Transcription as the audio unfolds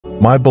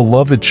My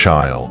beloved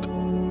child,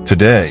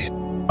 today,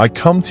 I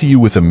come to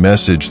you with a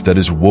message that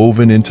is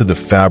woven into the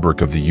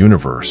fabric of the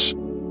universe,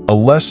 a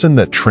lesson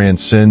that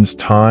transcends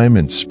time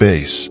and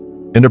space,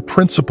 and a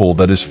principle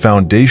that is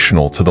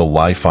foundational to the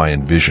life I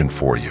envision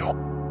for you.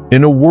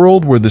 In a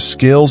world where the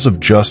scales of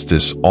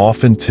justice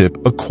often tip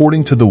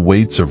according to the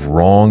weights of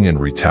wrong and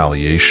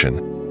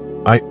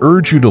retaliation, I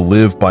urge you to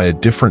live by a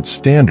different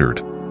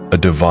standard, a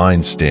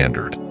divine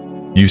standard.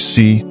 You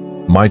see,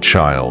 my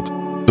child,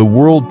 the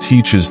world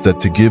teaches that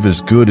to give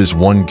as good as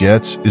one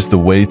gets is the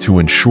way to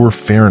ensure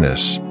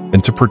fairness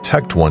and to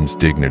protect one's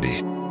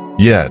dignity.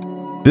 Yet,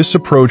 this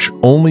approach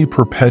only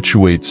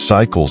perpetuates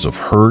cycles of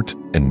hurt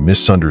and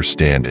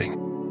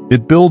misunderstanding.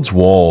 It builds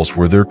walls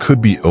where there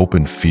could be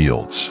open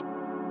fields.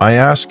 I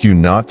ask you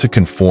not to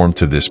conform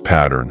to this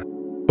pattern,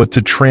 but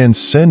to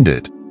transcend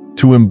it,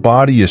 to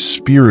embody a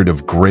spirit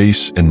of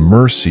grace and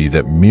mercy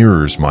that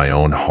mirrors my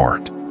own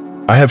heart.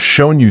 I have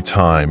shown you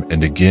time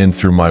and again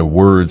through my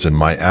words and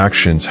my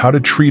actions how to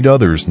treat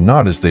others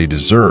not as they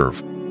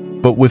deserve,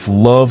 but with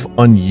love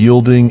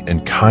unyielding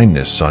and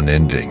kindness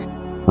unending.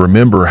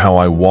 Remember how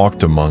I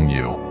walked among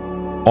you,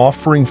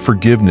 offering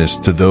forgiveness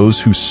to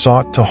those who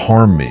sought to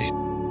harm me,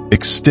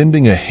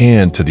 extending a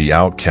hand to the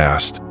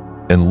outcast,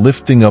 and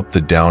lifting up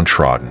the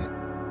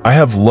downtrodden. I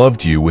have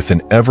loved you with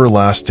an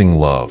everlasting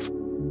love,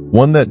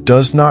 one that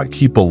does not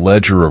keep a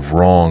ledger of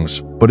wrongs,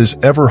 but is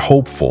ever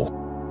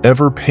hopeful,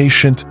 ever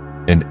patient,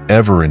 and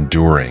ever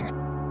enduring.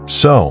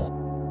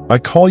 So, I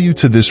call you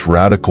to this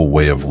radical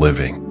way of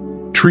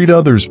living. Treat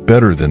others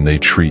better than they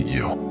treat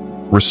you.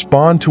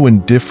 Respond to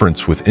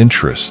indifference with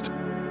interest.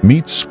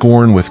 Meet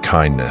scorn with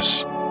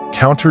kindness.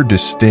 Counter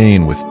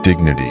disdain with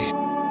dignity.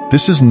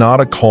 This is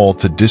not a call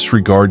to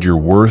disregard your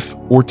worth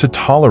or to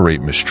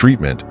tolerate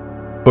mistreatment,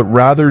 but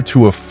rather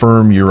to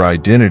affirm your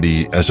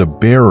identity as a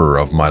bearer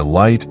of my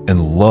light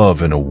and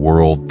love in a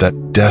world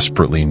that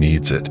desperately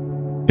needs it.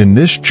 In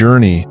this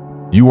journey,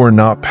 you are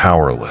not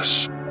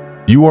powerless.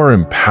 You are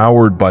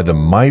empowered by the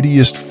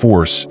mightiest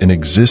force in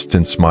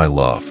existence, my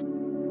love.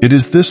 It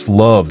is this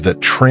love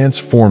that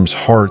transforms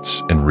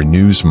hearts and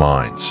renews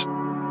minds.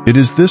 It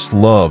is this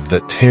love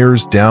that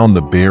tears down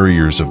the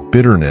barriers of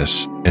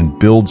bitterness and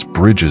builds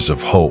bridges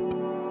of hope.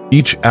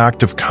 Each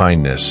act of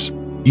kindness,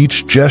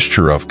 each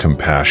gesture of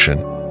compassion,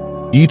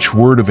 each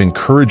word of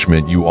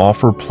encouragement you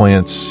offer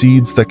plants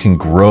seeds that can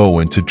grow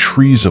into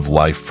trees of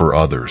life for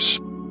others.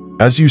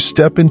 As you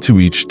step into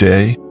each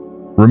day,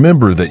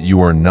 remember that you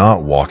are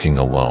not walking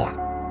alone.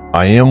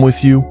 I am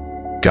with you,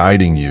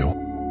 guiding you,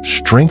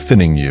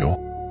 strengthening you,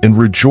 and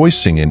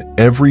rejoicing in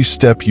every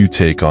step you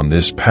take on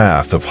this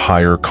path of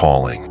higher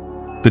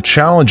calling. The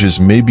challenges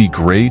may be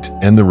great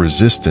and the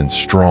resistance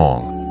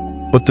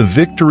strong, but the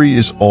victory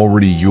is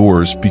already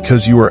yours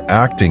because you are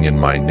acting in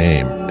my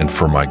name and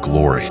for my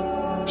glory.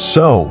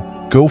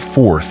 So, go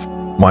forth,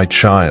 my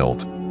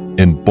child,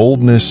 in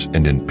boldness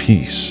and in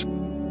peace.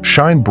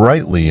 Shine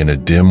brightly in a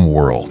dim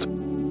world.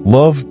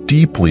 Love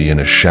deeply in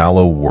a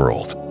shallow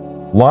world.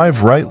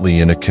 Live rightly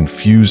in a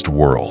confused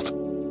world.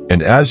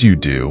 And as you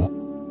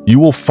do, you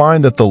will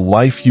find that the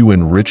life you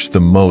enrich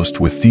the most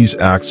with these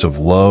acts of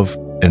love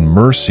and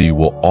mercy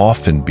will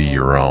often be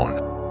your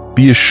own.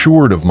 Be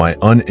assured of my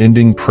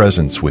unending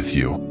presence with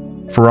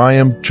you, for I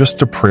am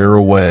just a prayer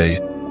away,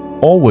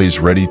 always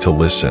ready to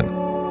listen,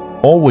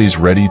 always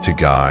ready to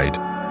guide,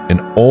 and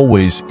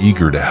always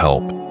eager to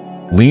help.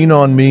 Lean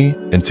on me,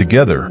 and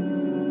together,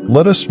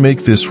 let us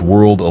make this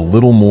world a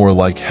little more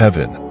like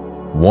heaven,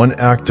 one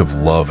act of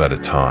love at a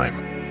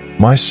time.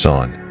 My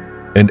son,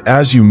 and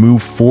as you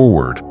move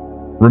forward,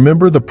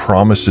 remember the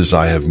promises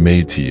I have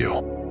made to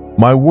you.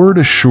 My word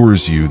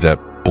assures you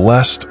that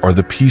blessed are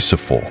the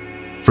peaceful,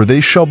 for they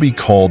shall be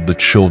called the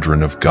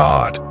children of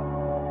God.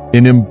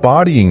 In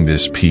embodying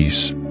this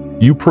peace,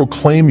 you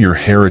proclaim your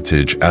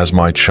heritage as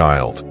my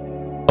child,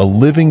 a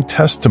living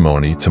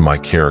testimony to my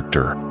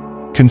character.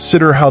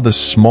 Consider how the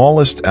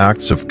smallest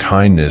acts of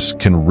kindness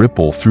can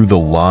ripple through the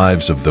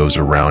lives of those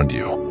around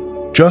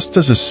you. Just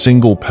as a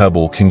single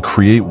pebble can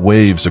create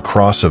waves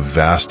across a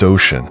vast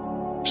ocean,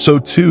 so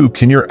too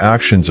can your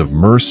actions of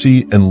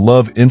mercy and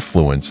love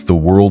influence the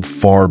world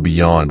far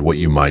beyond what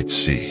you might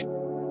see.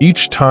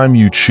 Each time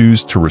you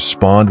choose to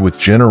respond with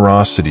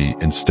generosity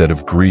instead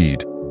of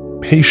greed,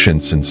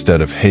 patience instead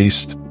of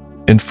haste,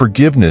 and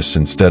forgiveness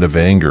instead of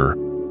anger,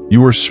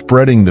 you are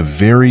spreading the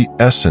very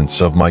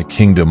essence of my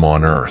kingdom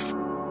on earth.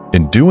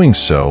 In doing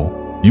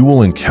so, you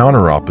will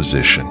encounter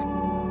opposition.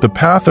 The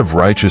path of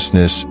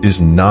righteousness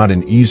is not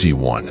an easy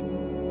one,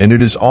 and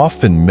it is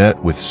often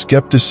met with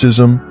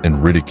skepticism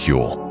and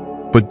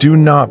ridicule. But do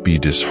not be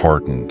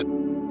disheartened,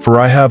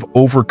 for I have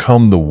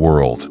overcome the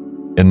world,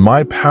 and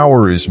my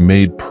power is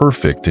made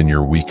perfect in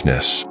your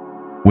weakness.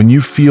 When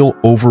you feel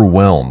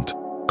overwhelmed,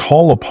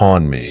 call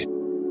upon me,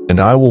 and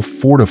I will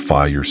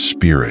fortify your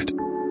spirit.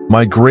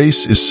 My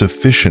grace is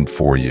sufficient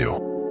for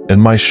you,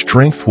 and my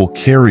strength will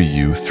carry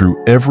you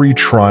through every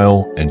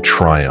trial and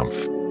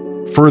triumph.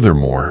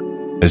 Furthermore,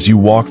 as you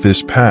walk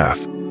this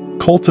path,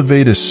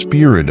 cultivate a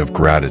spirit of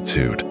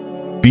gratitude.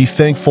 Be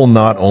thankful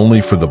not only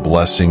for the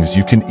blessings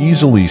you can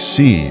easily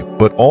see,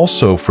 but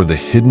also for the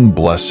hidden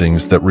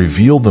blessings that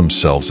reveal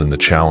themselves in the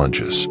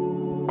challenges.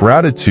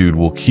 Gratitude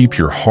will keep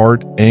your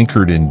heart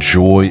anchored in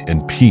joy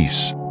and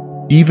peace,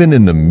 even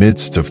in the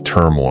midst of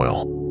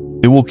turmoil.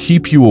 It will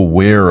keep you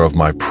aware of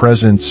my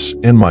presence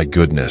and my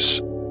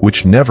goodness,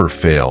 which never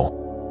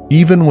fail,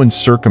 even when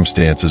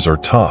circumstances are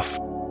tough.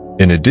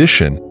 In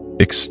addition,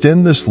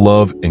 extend this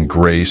love and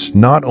grace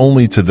not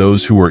only to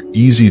those who are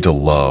easy to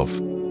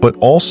love, but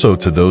also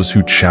to those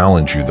who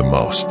challenge you the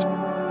most.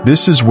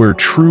 This is where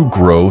true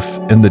growth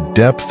and the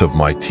depth of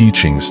my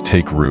teachings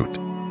take root.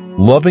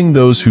 Loving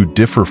those who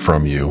differ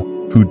from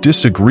you, who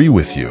disagree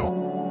with you,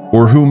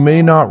 or who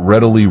may not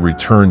readily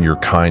return your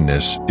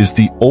kindness is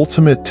the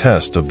ultimate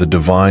test of the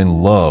divine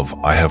love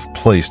I have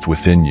placed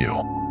within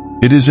you.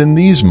 It is in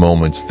these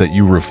moments that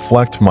you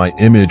reflect my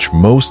image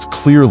most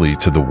clearly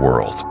to the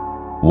world.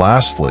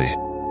 Lastly,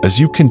 as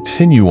you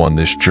continue on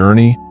this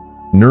journey,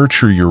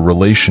 nurture your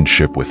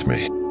relationship with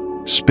me.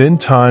 Spend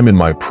time in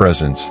my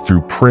presence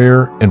through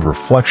prayer and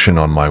reflection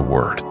on my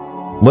word.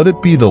 Let it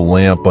be the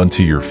lamp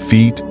unto your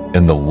feet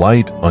and the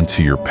light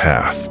unto your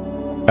path.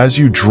 As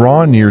you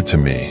draw near to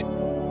me,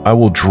 I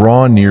will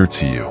draw near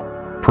to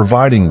you,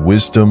 providing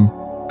wisdom,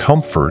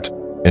 comfort,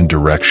 and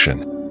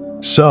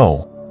direction.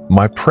 So,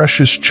 my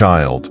precious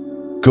child,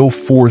 go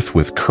forth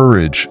with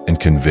courage and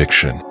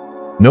conviction.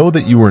 Know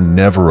that you are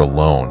never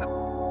alone,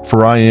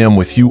 for I am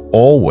with you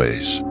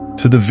always,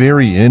 to the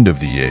very end of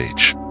the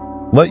age.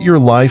 Let your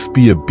life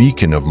be a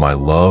beacon of my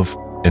love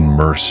and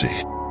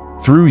mercy.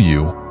 Through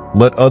you,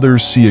 let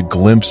others see a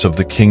glimpse of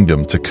the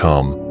kingdom to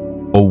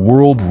come, a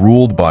world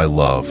ruled by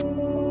love,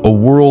 a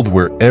world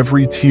where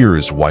every tear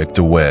is wiped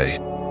away,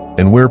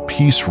 and where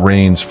peace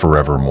reigns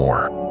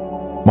forevermore.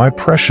 My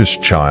precious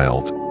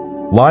child,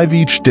 live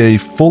each day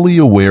fully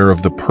aware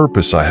of the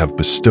purpose I have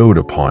bestowed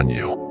upon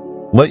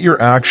you. Let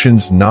your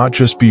actions not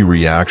just be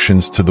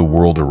reactions to the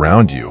world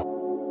around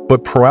you,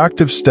 but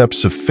proactive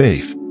steps of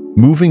faith,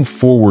 moving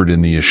forward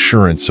in the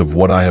assurance of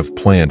what I have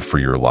planned for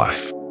your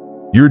life.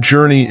 Your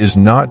journey is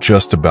not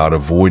just about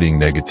avoiding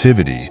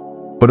negativity,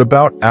 but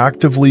about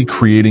actively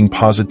creating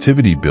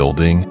positivity,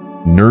 building,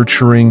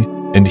 nurturing,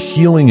 and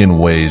healing in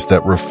ways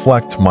that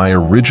reflect my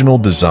original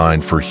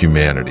design for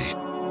humanity.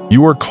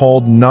 You are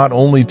called not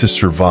only to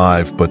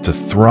survive but to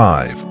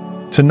thrive,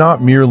 to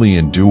not merely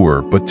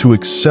endure but to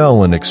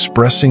excel in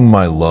expressing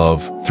my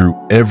love through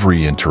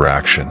every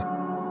interaction.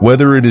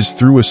 Whether it is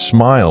through a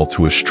smile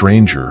to a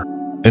stranger,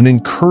 an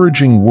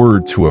encouraging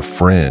word to a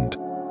friend,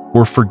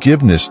 or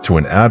forgiveness to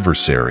an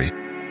adversary,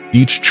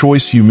 each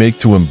choice you make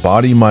to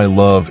embody my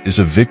love is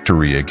a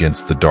victory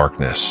against the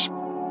darkness.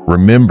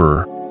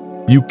 Remember,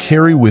 you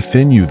carry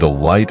within you the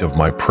light of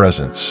my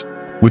presence,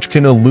 which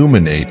can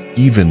illuminate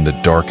even the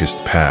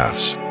darkest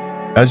paths.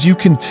 As you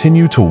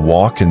continue to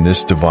walk in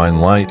this divine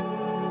light,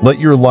 let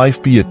your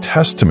life be a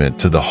testament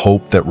to the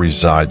hope that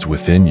resides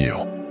within you.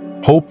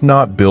 Hope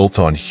not built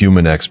on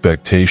human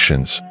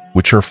expectations,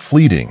 which are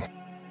fleeting,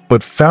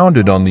 but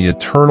founded on the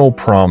eternal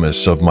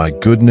promise of my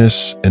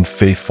goodness and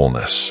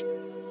faithfulness.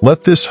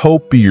 Let this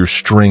hope be your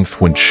strength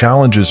when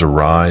challenges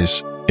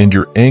arise and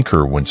your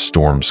anchor when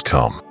storms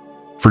come.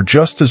 For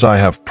just as I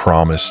have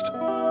promised,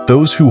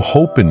 those who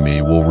hope in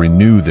me will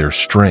renew their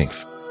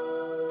strength.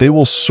 They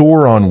will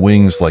soar on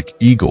wings like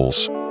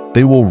eagles.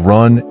 They will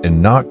run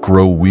and not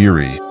grow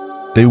weary.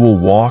 They will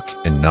walk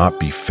and not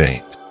be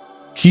faint.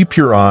 Keep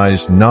your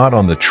eyes not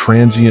on the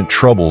transient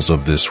troubles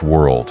of this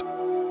world,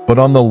 but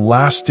on the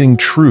lasting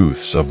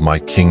truths of my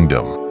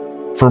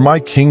kingdom. For my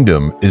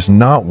kingdom is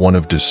not one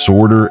of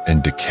disorder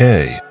and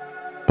decay,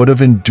 but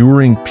of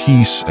enduring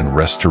peace and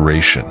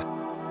restoration.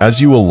 As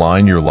you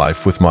align your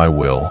life with my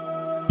will,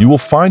 you will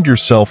find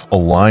yourself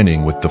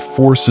aligning with the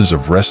forces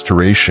of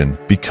restoration,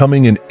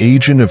 becoming an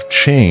agent of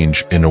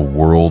change in a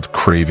world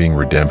craving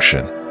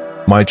redemption.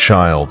 My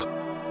child,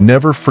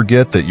 never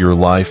forget that your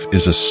life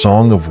is a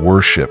song of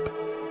worship,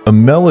 a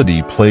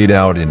melody played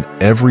out in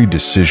every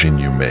decision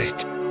you make.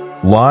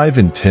 Live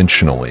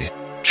intentionally,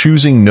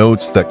 choosing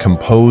notes that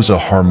compose a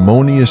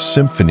harmonious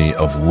symphony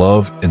of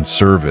love and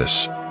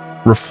service,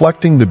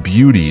 reflecting the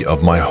beauty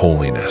of my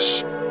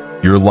holiness.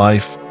 Your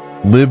life,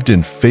 lived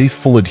in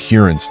faithful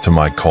adherence to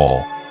my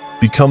call,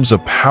 becomes a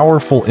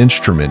powerful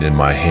instrument in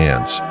my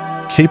hands,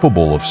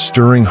 capable of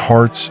stirring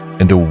hearts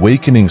and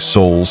awakening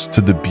souls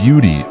to the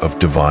beauty of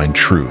divine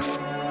truth.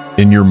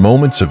 In your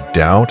moments of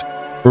doubt,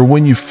 or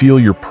when you feel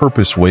your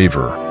purpose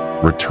waver,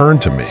 return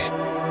to me.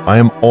 I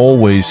am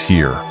always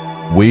here,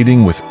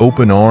 waiting with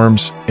open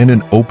arms and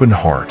an open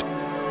heart,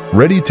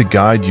 ready to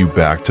guide you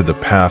back to the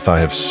path I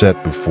have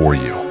set before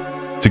you.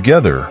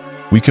 Together,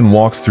 we can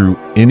walk through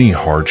any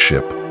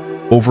hardship,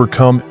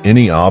 overcome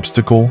any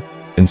obstacle,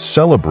 and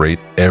celebrate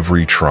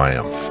every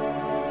triumph.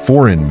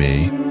 For in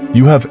me,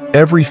 you have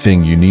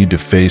everything you need to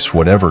face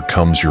whatever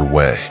comes your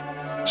way.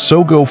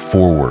 So go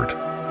forward,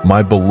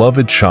 my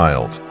beloved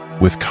child,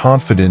 with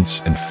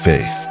confidence and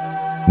faith.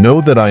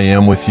 Know that I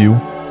am with you,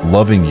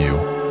 loving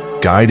you,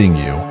 guiding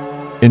you,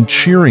 and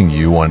cheering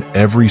you on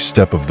every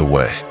step of the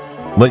way.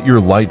 Let your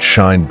light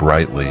shine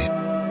brightly,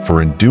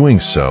 for in doing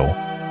so,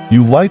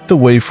 you light the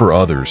way for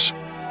others,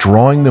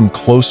 drawing them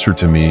closer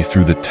to me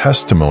through the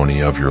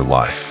testimony of your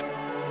life.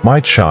 My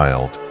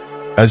child,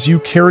 as you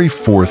carry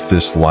forth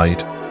this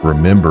light,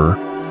 remember,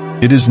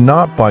 it is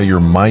not by your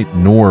might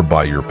nor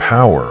by your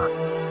power,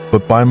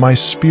 but by my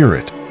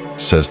Spirit,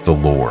 says the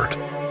Lord.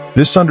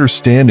 This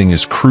understanding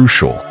is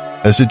crucial,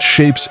 as it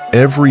shapes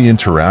every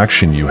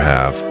interaction you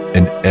have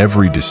and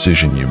every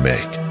decision you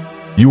make.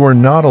 You are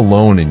not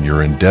alone in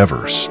your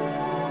endeavors.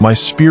 My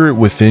Spirit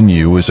within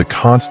you is a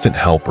constant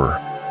helper,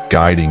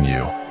 guiding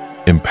you,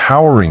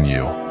 empowering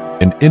you,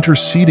 and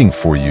interceding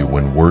for you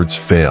when words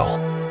fail.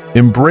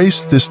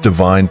 Embrace this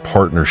divine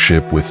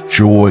partnership with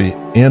joy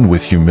and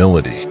with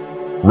humility.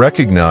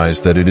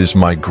 Recognize that it is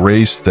my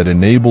grace that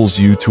enables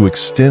you to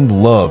extend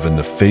love in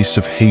the face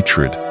of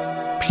hatred,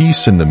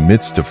 peace in the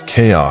midst of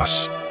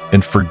chaos,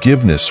 and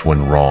forgiveness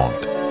when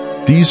wronged.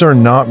 These are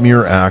not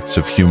mere acts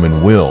of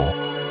human will,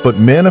 but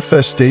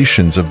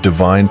manifestations of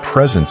divine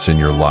presence in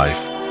your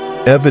life,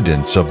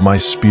 evidence of my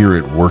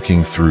Spirit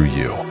working through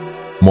you.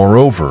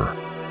 Moreover,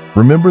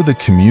 remember the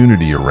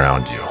community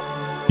around you.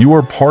 You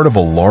are part of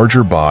a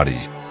larger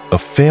body, a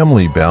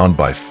family bound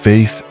by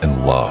faith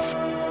and love.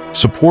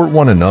 Support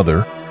one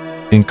another,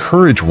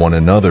 encourage one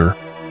another,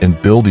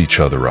 and build each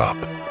other up.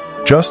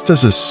 Just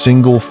as a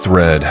single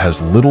thread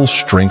has little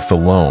strength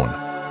alone,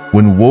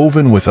 when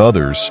woven with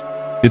others,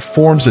 it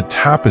forms a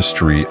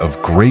tapestry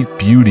of great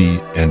beauty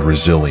and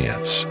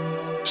resilience.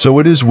 So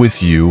it is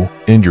with you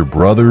and your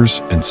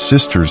brothers and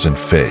sisters in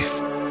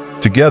faith.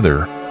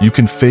 Together, you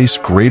can face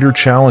greater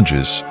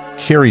challenges,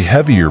 carry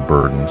heavier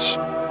burdens,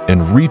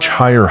 and reach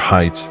higher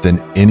heights than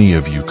any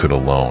of you could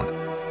alone.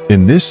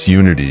 In this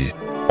unity,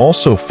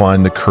 also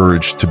find the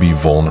courage to be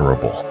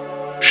vulnerable.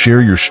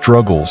 Share your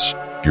struggles,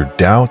 your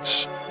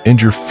doubts,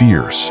 and your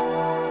fears.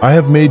 I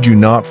have made you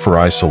not for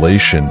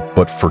isolation,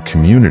 but for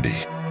community.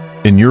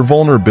 In your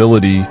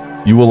vulnerability,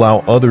 you allow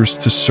others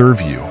to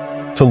serve you,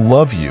 to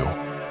love you,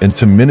 and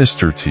to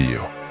minister to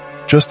you,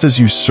 just as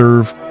you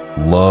serve,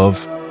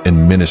 love,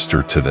 and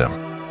minister to them.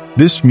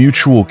 This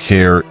mutual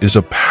care is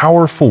a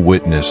powerful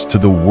witness to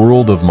the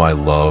world of my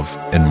love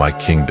and my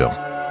kingdom.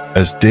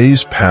 As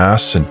days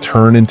pass and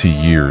turn into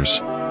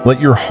years,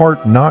 let your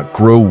heart not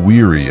grow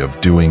weary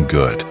of doing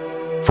good,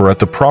 for at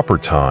the proper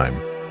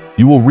time,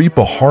 you will reap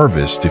a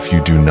harvest if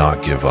you do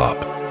not give up.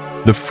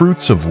 The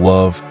fruits of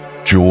love,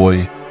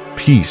 joy,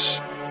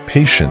 peace,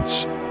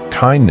 patience,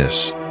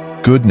 kindness,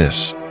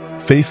 goodness,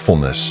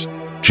 faithfulness,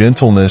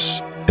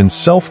 gentleness, and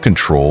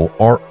self-control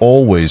are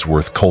always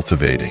worth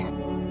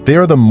cultivating. They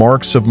are the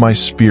marks of my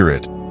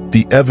Spirit,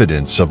 the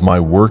evidence of my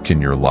work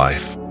in your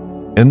life,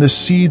 and the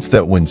seeds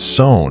that, when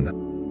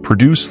sown,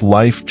 produce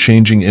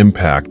life-changing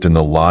impact in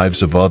the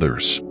lives of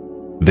others.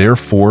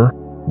 Therefore,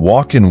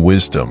 walk in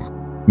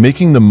wisdom,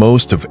 making the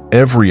most of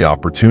every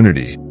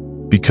opportunity,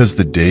 because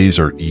the days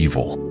are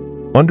evil.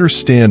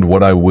 Understand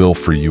what I will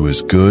for you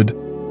is good,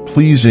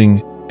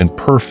 pleasing, and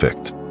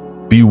perfect.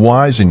 Be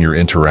wise in your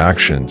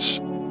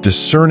interactions,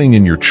 discerning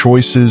in your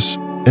choices,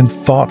 and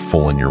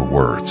thoughtful in your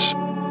words.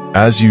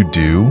 As you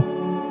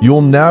do,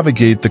 you'll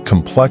navigate the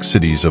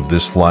complexities of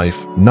this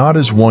life not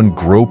as one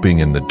groping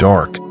in the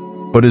dark,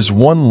 but as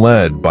one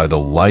led by the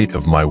light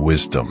of my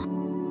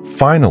wisdom.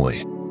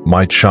 Finally,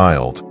 my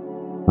child,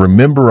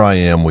 remember I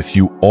am with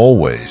you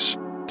always,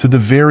 to the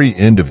very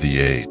end of the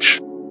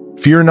age.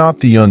 Fear not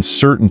the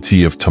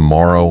uncertainty of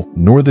tomorrow,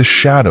 nor the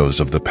shadows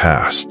of the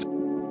past.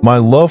 My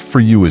love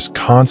for you is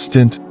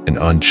constant and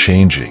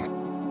unchanging.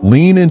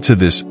 Lean into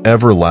this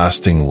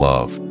everlasting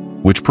love,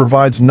 which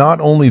provides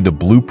not only the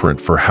blueprint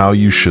for how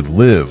you should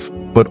live,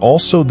 but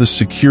also the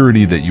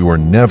security that you are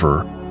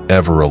never,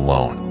 ever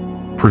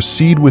alone.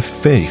 Proceed with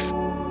faith,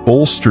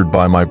 bolstered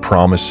by my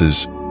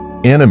promises,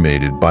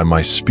 animated by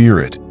my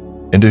Spirit,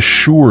 and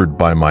assured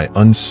by my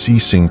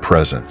unceasing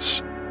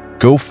presence.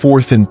 Go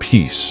forth in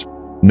peace,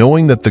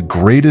 knowing that the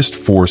greatest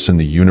force in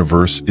the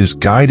universe is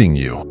guiding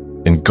you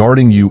and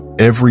guarding you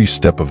every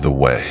step of the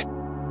way.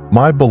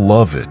 My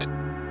beloved,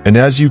 and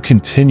as you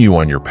continue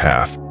on your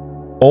path,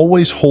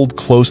 always hold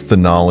close the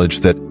knowledge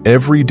that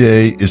every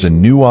day is a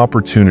new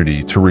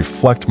opportunity to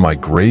reflect my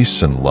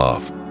grace and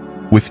love.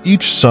 With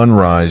each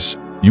sunrise,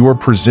 you are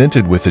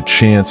presented with a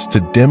chance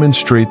to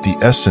demonstrate the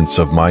essence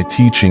of my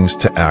teachings,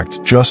 to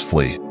act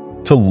justly,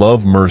 to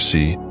love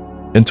mercy,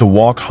 and to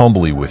walk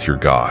humbly with your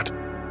God.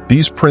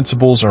 These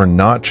principles are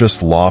not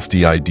just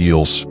lofty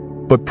ideals,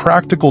 but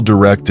practical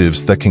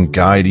directives that can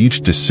guide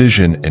each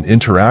decision and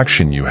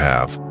interaction you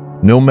have,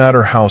 no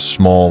matter how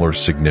small or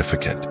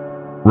significant.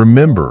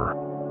 Remember,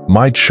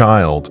 my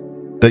child,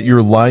 that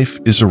your life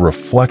is a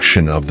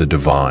reflection of the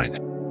divine.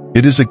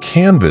 It is a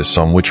canvas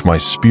on which my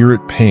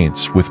Spirit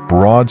paints with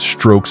broad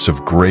strokes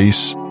of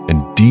grace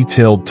and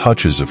detailed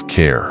touches of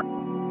care.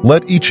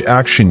 Let each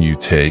action you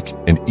take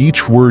and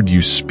each word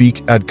you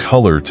speak add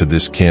color to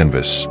this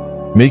canvas,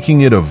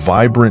 making it a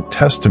vibrant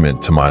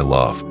testament to my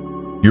love.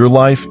 Your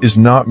life is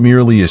not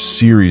merely a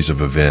series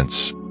of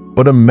events,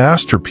 but a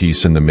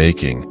masterpiece in the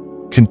making,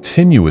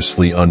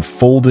 continuously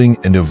unfolding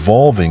and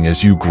evolving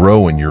as you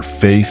grow in your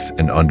faith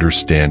and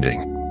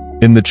understanding.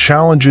 In the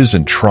challenges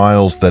and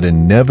trials that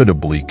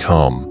inevitably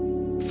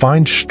come,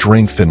 find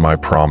strength in my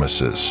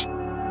promises.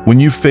 When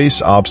you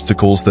face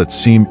obstacles that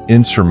seem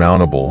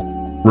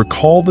insurmountable,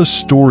 recall the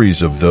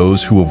stories of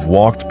those who have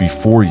walked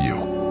before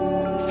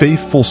you,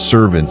 faithful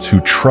servants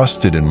who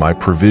trusted in my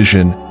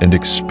provision and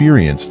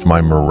experienced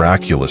my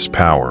miraculous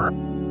power.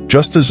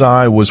 Just as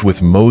I was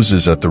with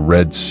Moses at the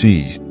Red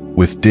Sea,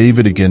 with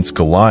David against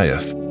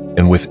Goliath,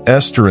 and with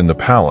Esther in the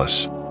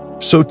palace,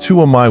 so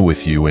too am I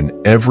with you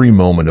in every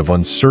moment of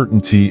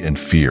uncertainty and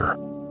fear.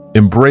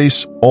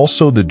 Embrace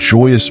also the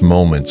joyous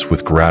moments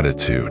with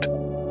gratitude.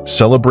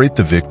 Celebrate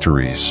the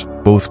victories,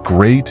 both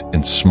great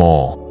and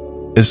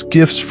small, as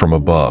gifts from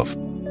above,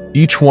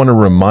 each one a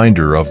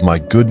reminder of my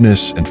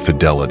goodness and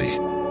fidelity.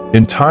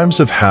 In times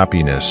of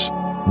happiness,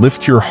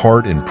 lift your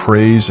heart in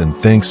praise and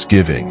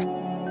thanksgiving,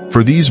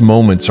 for these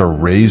moments are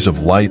rays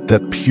of light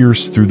that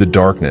pierce through the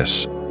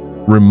darkness,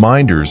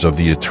 reminders of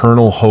the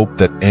eternal hope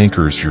that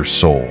anchors your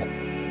soul.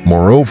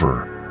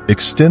 Moreover,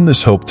 extend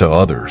this hope to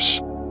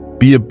others.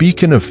 Be a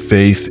beacon of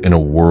faith in a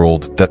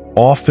world that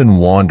often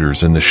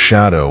wanders in the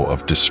shadow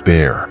of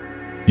despair.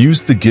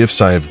 Use the gifts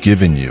I have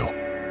given you,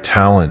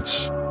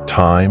 talents,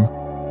 time,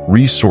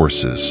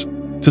 resources,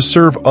 to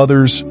serve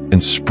others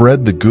and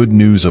spread the good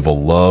news of a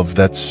love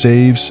that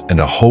saves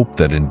and a hope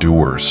that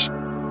endures.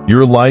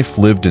 Your life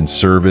lived in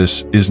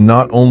service is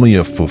not only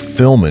a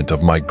fulfillment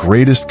of my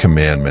greatest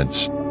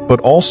commandments, but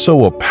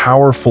also a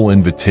powerful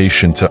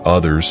invitation to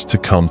others to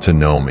come to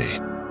know me.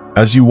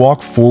 As you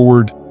walk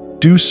forward,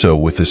 do so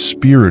with a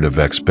spirit of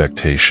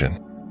expectation.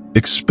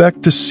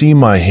 Expect to see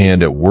my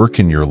hand at work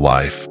in your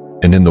life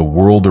and in the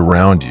world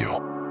around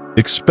you.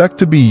 Expect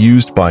to be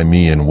used by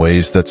me in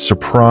ways that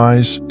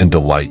surprise and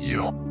delight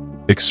you.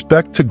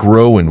 Expect to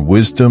grow in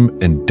wisdom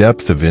and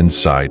depth of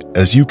insight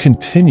as you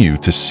continue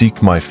to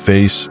seek my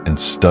face and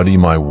study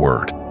my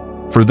word.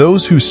 For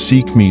those who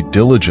seek me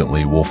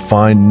diligently will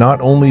find not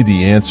only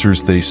the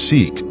answers they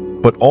seek,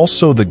 but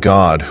also the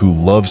God who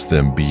loves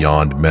them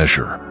beyond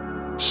measure.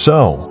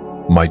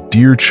 So, my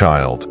dear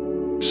child,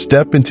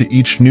 step into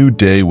each new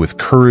day with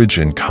courage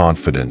and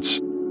confidence,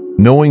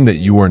 knowing that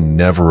you are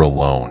never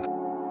alone.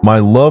 My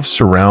love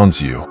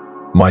surrounds you,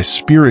 my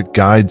spirit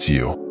guides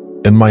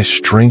you, and my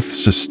strength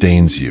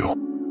sustains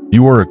you.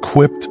 You are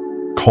equipped,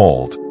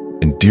 called,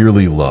 and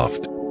dearly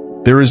loved.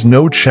 There is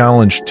no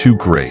challenge too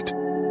great,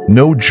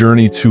 no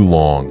journey too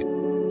long,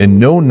 and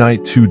no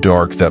night too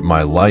dark that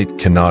my light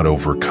cannot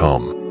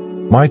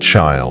overcome. My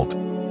child,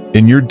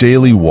 in your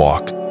daily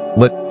walk,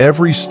 let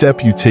every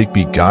step you take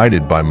be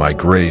guided by my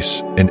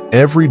grace, and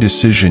every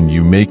decision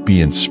you make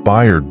be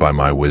inspired by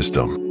my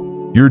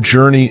wisdom. Your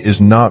journey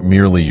is not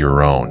merely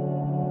your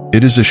own.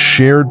 It is a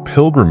shared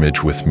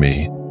pilgrimage with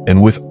me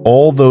and with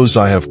all those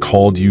I have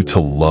called you to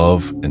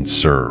love and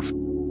serve.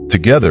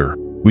 Together,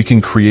 we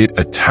can create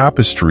a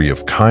tapestry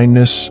of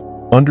kindness,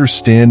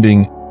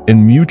 understanding,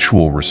 and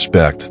mutual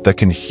respect that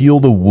can heal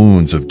the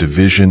wounds of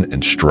division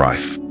and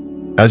strife.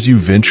 As you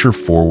venture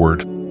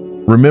forward,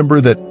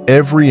 remember that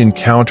every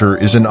encounter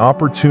is an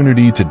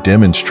opportunity to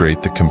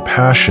demonstrate the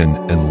compassion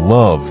and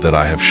love that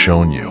I have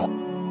shown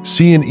you.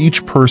 See in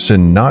each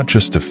person not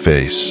just a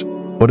face,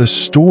 but a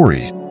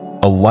story,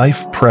 a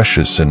life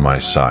precious in my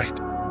sight.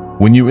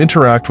 When you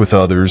interact with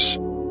others,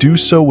 do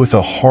so with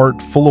a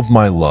heart full of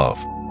my love,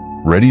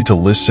 ready to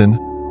listen,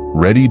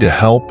 ready to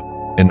help,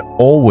 and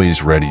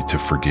always ready to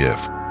forgive.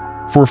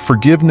 For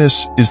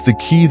forgiveness is the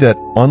key that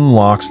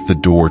unlocks the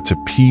door to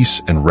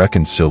peace and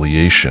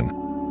reconciliation,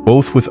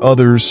 both with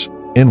others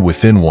and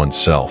within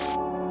oneself.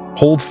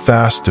 Hold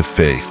fast to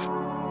faith,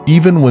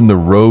 even when the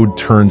road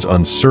turns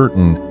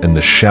uncertain and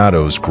the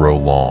shadows grow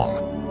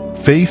long.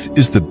 Faith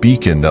is the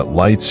beacon that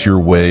lights your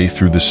way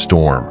through the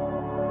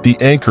storm, the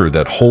anchor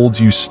that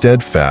holds you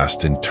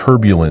steadfast in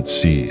turbulent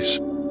seas.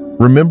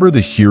 Remember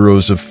the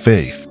heroes of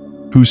faith,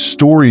 whose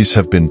stories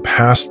have been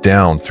passed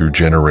down through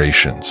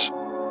generations.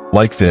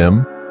 Like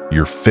them,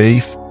 your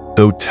faith,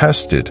 though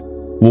tested,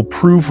 will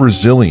prove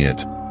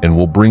resilient and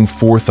will bring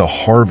forth a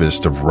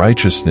harvest of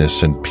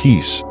righteousness and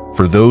peace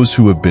for those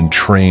who have been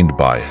trained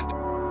by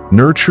it.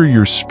 Nurture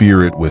your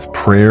spirit with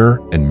prayer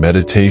and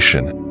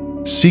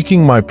meditation,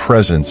 seeking my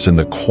presence in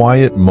the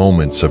quiet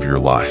moments of your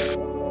life.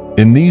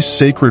 In these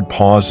sacred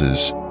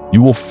pauses,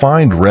 you will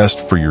find rest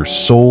for your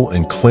soul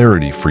and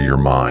clarity for your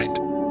mind.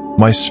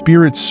 My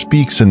spirit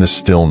speaks in the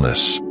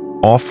stillness,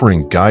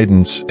 offering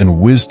guidance and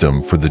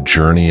wisdom for the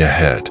journey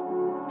ahead.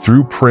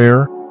 Through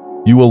prayer,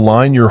 you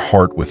align your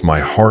heart with my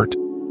heart,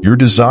 your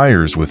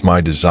desires with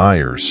my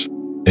desires,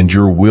 and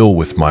your will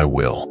with my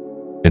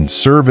will. In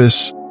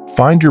service,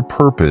 find your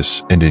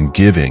purpose, and in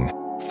giving,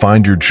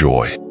 find your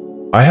joy.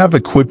 I have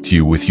equipped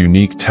you with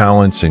unique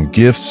talents and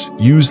gifts.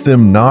 Use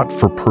them not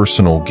for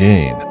personal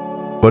gain,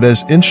 but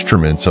as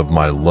instruments of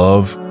my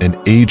love and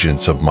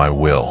agents of my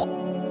will.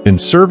 In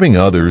serving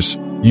others,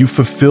 you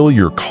fulfill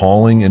your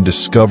calling and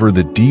discover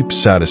the deep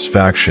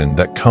satisfaction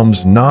that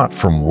comes not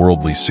from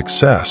worldly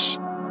success,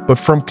 but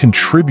from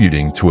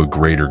contributing to a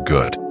greater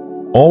good.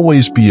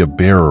 Always be a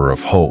bearer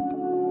of hope.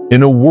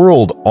 In a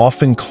world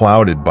often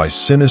clouded by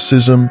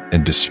cynicism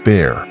and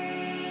despair,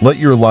 Let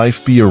your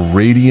life be a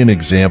radiant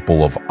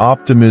example of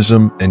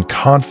optimism and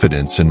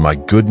confidence in my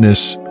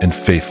goodness and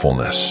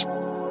faithfulness.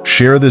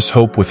 Share this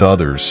hope with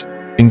others,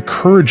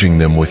 encouraging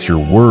them with your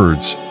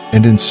words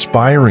and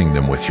inspiring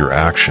them with your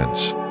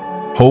actions.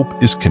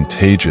 Hope is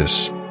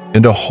contagious,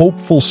 and a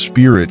hopeful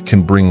spirit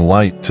can bring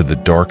light to the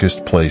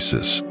darkest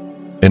places.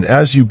 And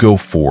as you go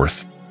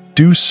forth,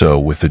 do so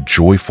with a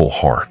joyful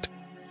heart.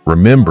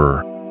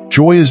 Remember,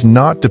 joy is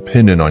not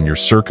dependent on your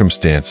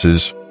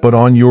circumstances, but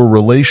on your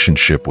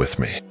relationship with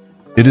me.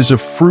 It is a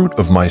fruit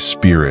of my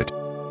spirit,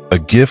 a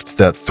gift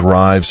that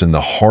thrives in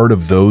the heart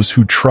of those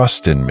who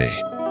trust in me.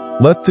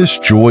 Let this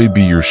joy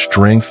be your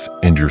strength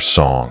and your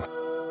song,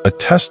 a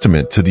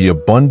testament to the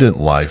abundant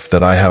life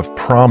that I have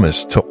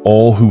promised to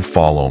all who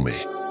follow me.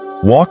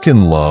 Walk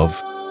in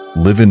love,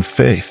 live in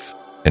faith,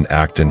 and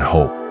act in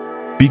hope.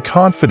 Be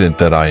confident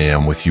that I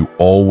am with you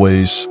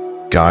always,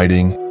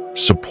 guiding,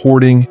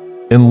 supporting,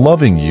 and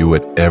loving you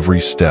at every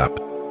step.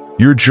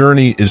 Your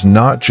journey is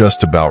not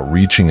just about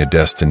reaching a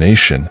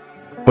destination,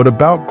 but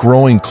about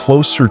growing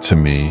closer to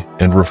me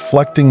and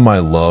reflecting my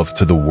love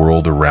to the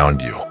world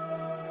around you.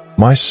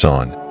 My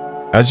son,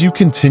 as you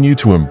continue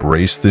to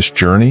embrace this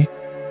journey,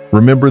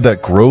 remember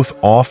that growth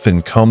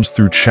often comes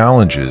through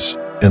challenges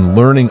and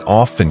learning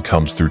often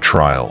comes through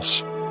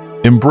trials.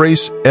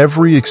 Embrace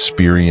every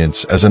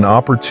experience as an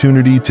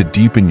opportunity to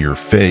deepen your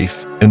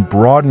faith and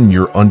broaden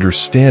your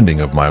understanding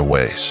of my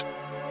ways.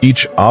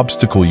 Each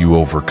obstacle you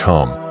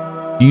overcome,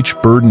 each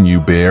burden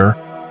you bear,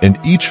 and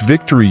each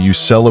victory you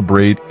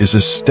celebrate is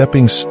a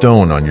stepping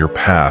stone on your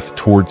path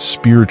towards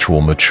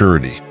spiritual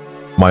maturity.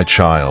 My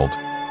child,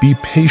 be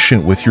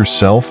patient with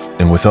yourself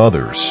and with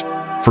others,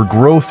 for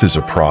growth is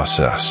a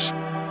process.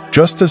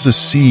 Just as a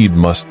seed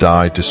must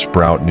die to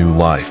sprout new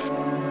life,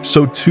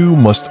 so too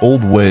must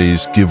old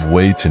ways give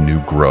way to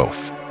new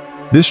growth.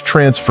 This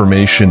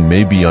transformation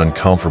may be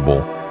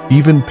uncomfortable,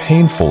 even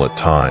painful at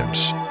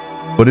times,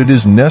 but it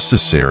is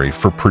necessary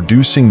for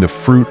producing the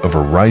fruit of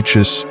a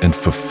righteous and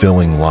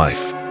fulfilling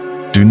life.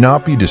 Do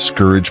not be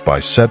discouraged by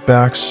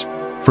setbacks,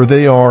 for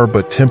they are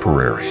but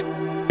temporary.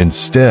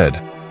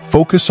 Instead,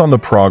 focus on the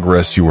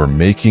progress you are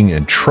making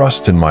and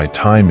trust in my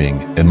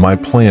timing and my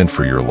plan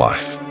for your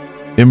life.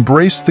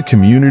 Embrace the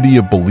community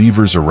of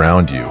believers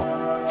around you,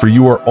 for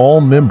you are all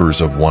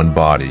members of one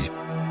body,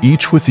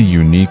 each with a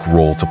unique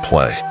role to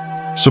play.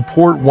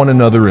 Support one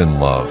another in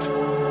love,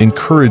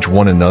 encourage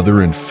one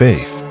another in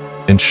faith,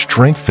 and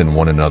strengthen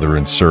one another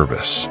in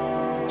service.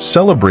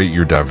 Celebrate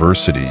your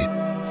diversity,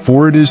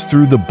 for it is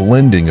through the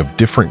blending of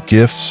different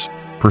gifts,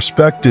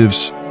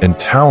 perspectives, and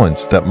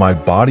talents that my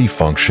body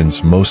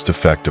functions most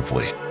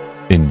effectively.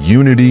 In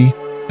unity,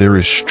 there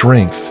is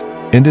strength,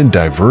 and in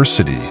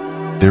diversity,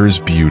 there is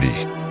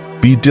beauty.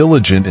 Be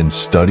diligent in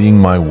studying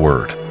my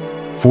word,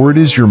 for it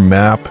is your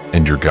map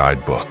and your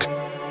guidebook.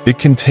 It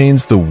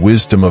contains the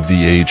wisdom of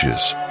the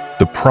ages,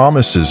 the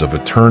promises of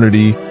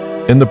eternity,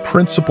 and the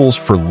principles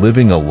for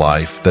living a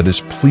life that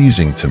is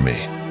pleasing to me.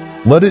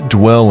 Let it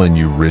dwell in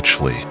you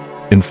richly,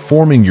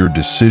 informing your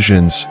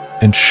decisions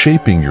and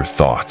shaping your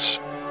thoughts.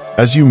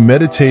 As you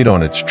meditate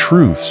on its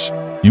truths,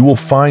 you will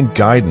find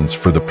guidance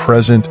for the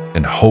present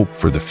and hope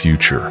for the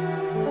future.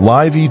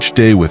 Live each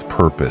day with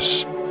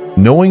purpose,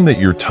 knowing that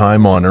your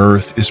time on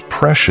earth is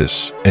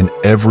precious and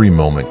every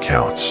moment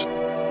counts.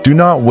 Do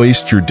not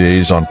waste your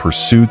days on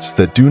pursuits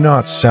that do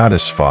not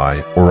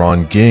satisfy or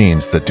on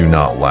gains that do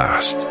not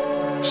last.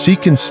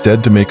 Seek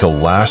instead to make a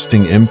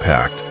lasting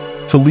impact,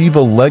 to leave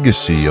a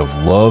legacy of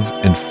love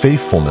and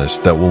faithfulness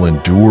that will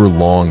endure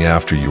long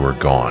after you are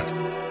gone.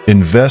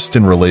 Invest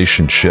in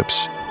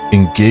relationships,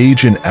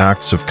 engage in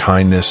acts of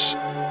kindness,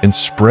 and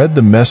spread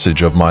the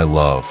message of my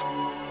love,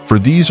 for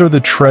these are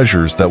the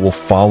treasures that will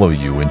follow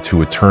you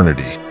into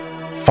eternity.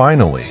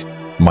 Finally,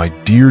 my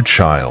dear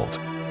child,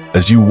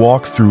 as you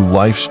walk through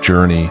life's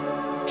journey,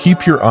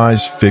 keep your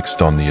eyes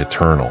fixed on the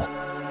eternal.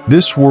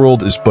 This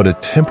world is but a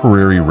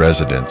temporary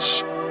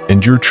residence,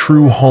 and your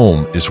true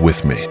home is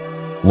with me.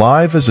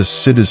 Live as a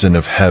citizen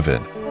of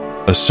heaven,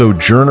 a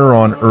sojourner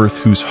on earth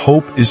whose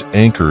hope is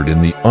anchored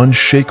in the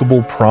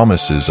unshakable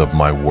promises of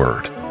my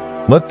word.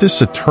 Let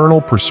this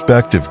eternal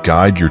perspective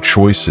guide your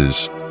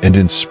choices and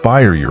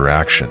inspire your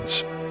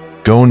actions.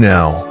 Go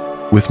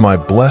now, with my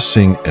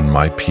blessing and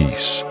my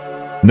peace.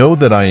 Know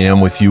that I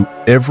am with you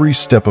every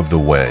step of the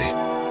way,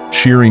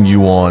 cheering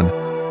you on,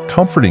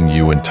 comforting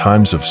you in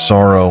times of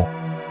sorrow,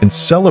 and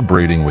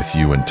celebrating with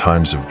you in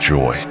times of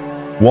joy.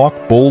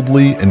 Walk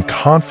boldly and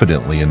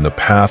confidently in the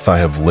path I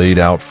have laid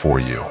out for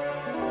you,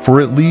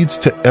 for it leads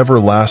to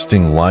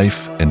everlasting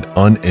life and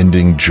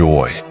unending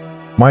joy.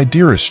 My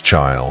dearest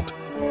child,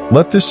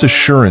 let this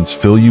assurance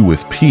fill you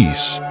with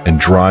peace and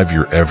drive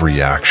your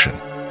every action.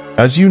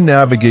 As you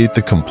navigate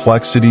the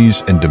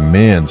complexities and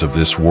demands of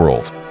this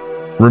world,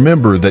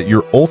 remember that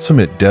your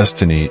ultimate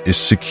destiny is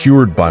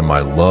secured by my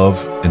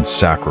love and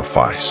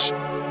sacrifice.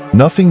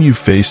 Nothing you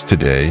face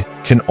today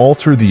can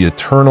alter the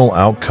eternal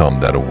outcome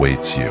that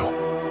awaits you.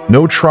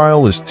 No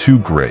trial is too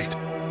great,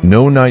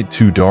 no night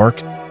too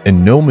dark,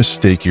 and no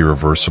mistake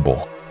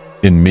irreversible.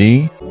 In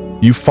me,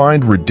 You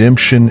find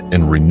redemption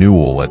and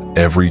renewal at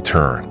every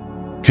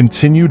turn.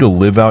 Continue to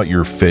live out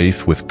your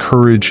faith with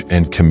courage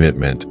and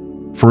commitment,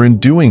 for in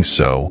doing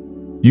so,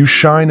 you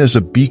shine as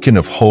a beacon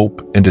of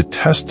hope and a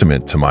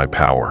testament to my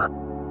power.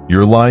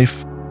 Your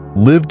life,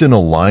 lived in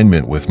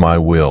alignment with my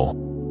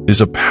will,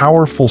 is a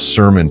powerful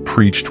sermon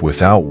preached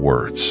without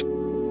words.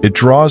 It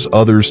draws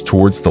others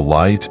towards the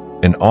light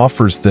and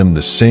offers them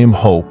the same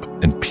hope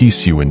and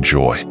peace you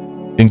enjoy.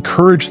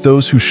 Encourage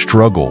those who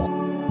struggle,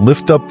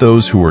 lift up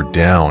those who are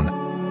down,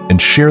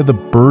 and share the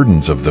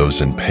burdens of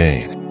those in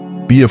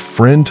pain. Be a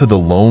friend to the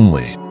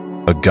lonely,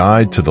 a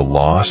guide to the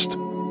lost,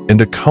 and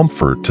a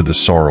comfort to the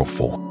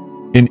sorrowful.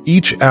 In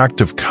each act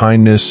of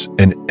kindness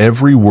and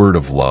every word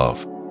of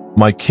love,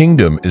 my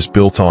kingdom is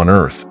built on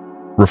earth,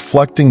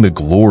 reflecting the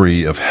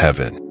glory of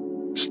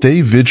heaven.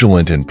 Stay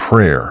vigilant in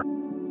prayer,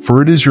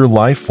 for it is your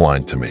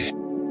lifeline to me.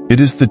 It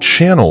is the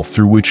channel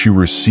through which you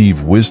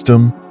receive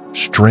wisdom,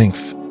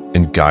 strength,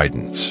 and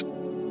guidance.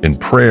 In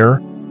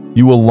prayer,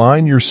 you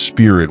align your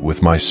spirit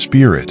with my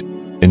spirit,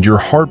 and your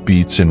heart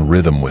beats in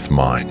rhythm with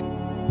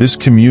mine. This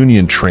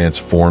communion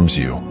transforms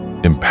you,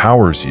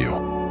 empowers you,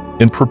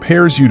 and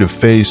prepares you to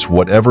face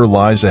whatever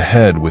lies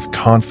ahead with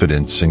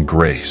confidence and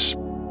grace.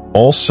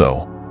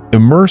 Also,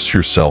 immerse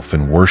yourself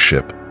in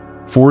worship,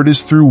 for it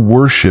is through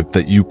worship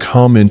that you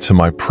come into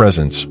my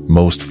presence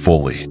most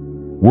fully.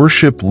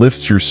 Worship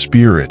lifts your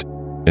spirit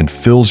and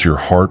fills your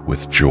heart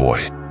with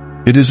joy.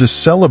 It is a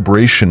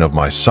celebration of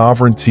my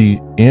sovereignty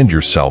and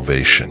your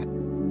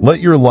salvation. Let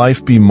your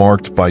life be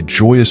marked by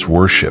joyous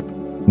worship,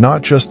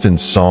 not just in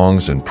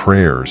songs and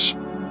prayers,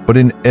 but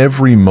in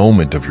every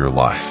moment of your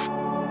life.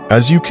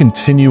 As you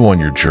continue on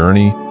your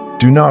journey,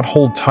 do not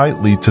hold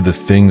tightly to the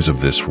things of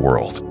this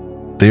world.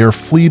 They are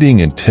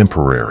fleeting and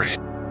temporary.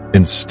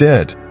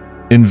 Instead,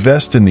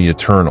 invest in the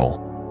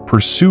eternal.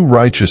 Pursue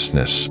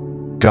righteousness,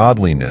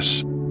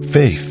 godliness,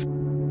 faith,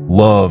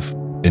 love,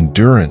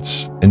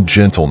 endurance, and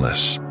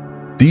gentleness.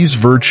 These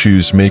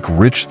virtues make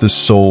rich the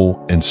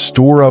soul and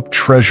store up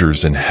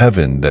treasures in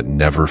heaven that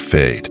never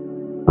fade.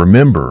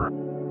 Remember,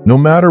 no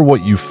matter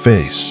what you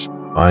face,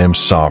 I am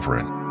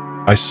sovereign.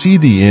 I see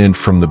the end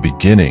from the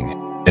beginning,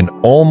 and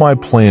all my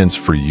plans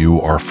for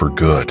you are for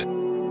good.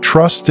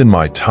 Trust in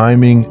my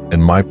timing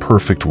and my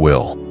perfect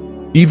will.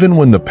 Even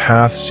when the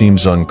path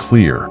seems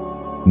unclear,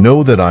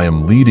 know that I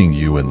am leading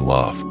you in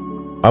love.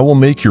 I will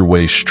make your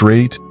way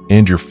straight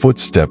and your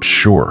footsteps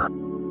sure.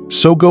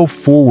 So go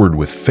forward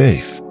with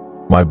faith,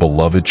 my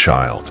beloved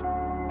child.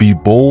 Be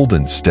bold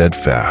and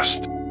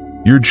steadfast.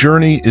 Your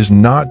journey is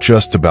not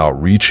just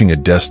about reaching a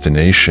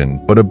destination,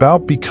 but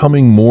about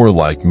becoming more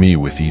like me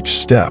with each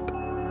step.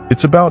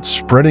 It's about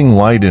spreading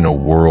light in a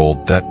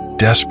world that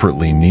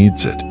desperately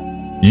needs it.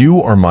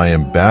 You are my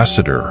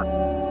ambassador,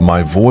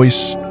 my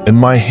voice, and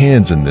my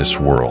hands in this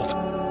world.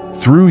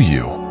 Through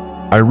you,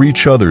 I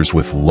reach others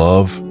with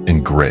love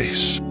and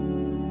grace.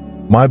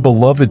 My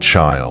beloved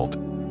child,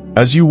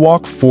 as you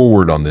walk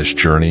forward on this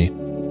journey,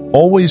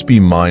 always be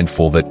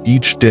mindful that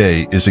each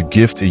day is a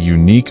gift, a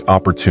unique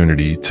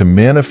opportunity to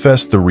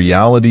manifest the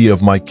reality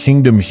of my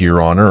kingdom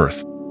here on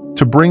earth,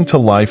 to bring to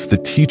life the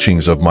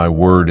teachings of my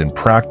word in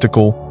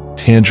practical,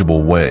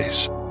 tangible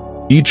ways.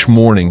 Each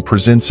morning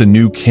presents a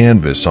new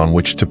canvas on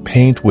which to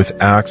paint with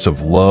acts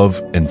of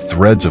love and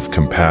threads of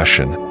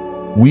compassion,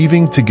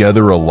 weaving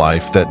together a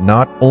life that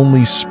not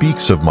only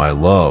speaks of my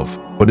love,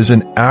 but is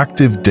an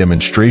active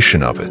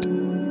demonstration of it.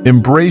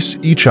 Embrace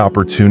each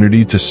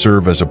opportunity to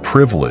serve as a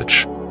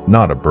privilege,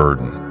 not a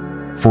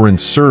burden. For in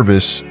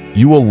service,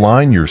 you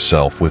align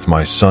yourself with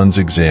my Son's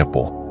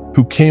example,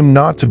 who came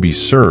not to be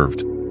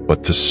served,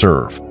 but to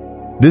serve.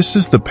 This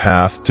is the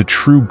path to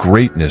true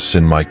greatness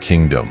in my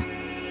kingdom,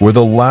 where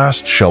the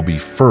last shall be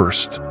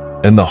first,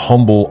 and the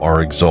humble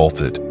are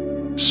exalted.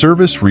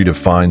 Service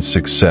redefines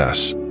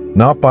success,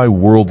 not by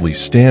worldly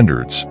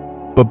standards,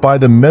 but by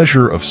the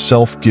measure of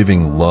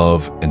self-giving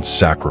love and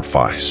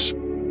sacrifice.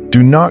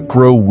 Do not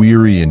grow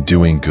weary in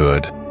doing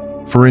good,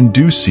 for in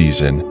due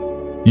season,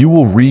 you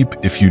will reap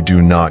if you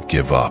do not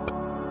give up.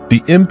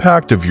 The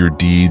impact of your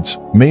deeds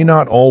may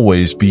not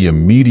always be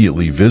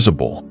immediately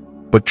visible,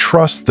 but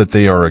trust that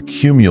they are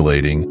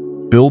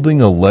accumulating,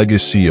 building a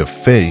legacy of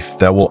faith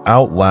that will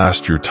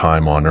outlast your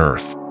time on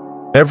earth.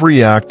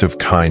 Every act of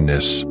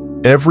kindness,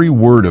 every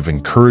word of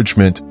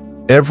encouragement,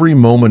 every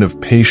moment of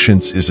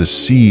patience is a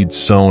seed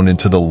sown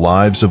into the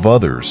lives of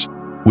others,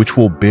 which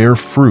will bear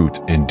fruit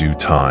in due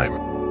time.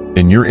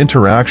 In your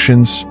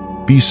interactions,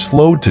 be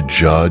slow to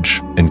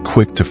judge and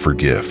quick to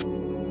forgive.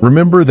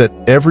 Remember that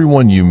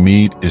everyone you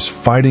meet is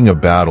fighting a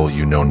battle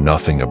you know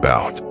nothing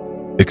about.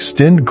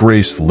 Extend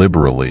grace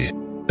liberally,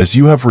 as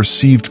you have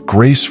received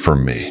grace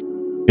from me.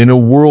 In a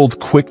world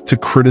quick to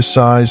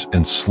criticize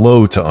and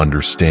slow to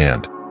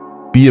understand,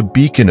 be a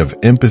beacon of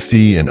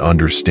empathy and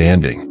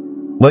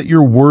understanding. Let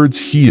your words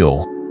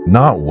heal,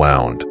 not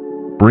wound,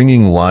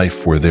 bringing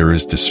life where there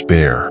is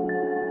despair.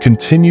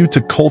 Continue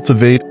to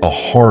cultivate a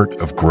heart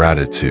of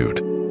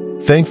gratitude.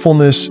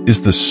 Thankfulness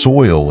is the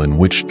soil in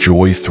which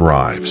joy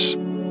thrives.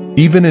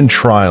 Even in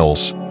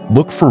trials,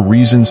 look for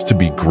reasons to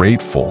be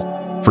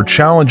grateful, For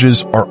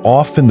challenges are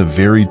often the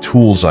very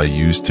tools I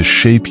use to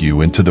shape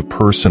you into the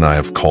person I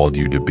have called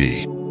you to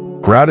be.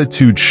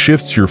 Gratitude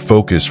shifts your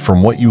focus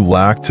from what you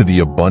lack to the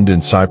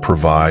abundance I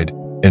provide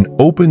and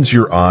opens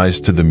your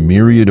eyes to the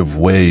myriad of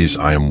ways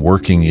I am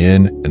working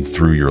in and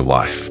through your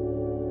life.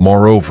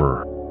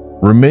 Moreover,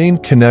 remain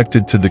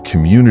connected to the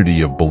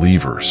community of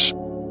believers.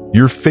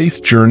 Your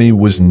faith journey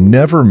was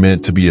never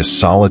meant to be a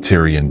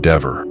solitary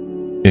endeavor.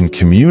 In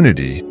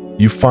community,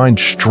 you find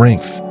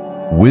strength,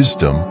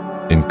 wisdom,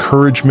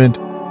 encouragement,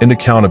 and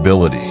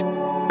accountability.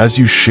 As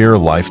you share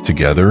life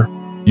together,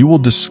 you will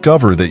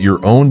discover that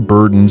your own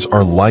burdens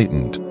are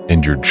lightened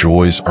and your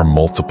joys are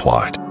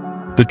multiplied.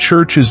 The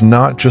church is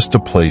not just a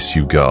place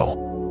you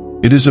go.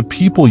 It is a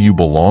people you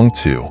belong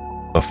to,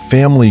 a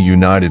family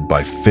united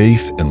by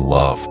faith and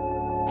love.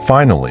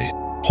 Finally,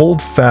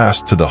 hold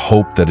fast to the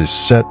hope that is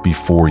set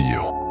before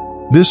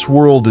you. This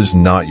world is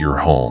not your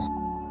home.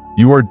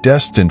 You are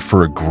destined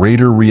for a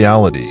greater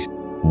reality,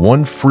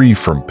 one free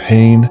from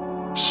pain,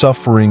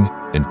 suffering,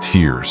 and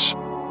tears.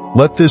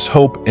 Let this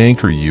hope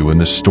anchor you in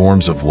the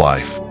storms of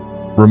life,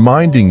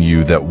 reminding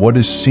you that what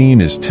is seen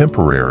is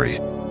temporary,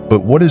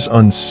 but what is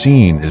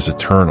unseen is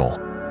eternal.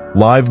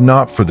 Live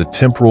not for the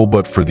temporal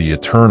but for the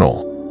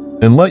eternal,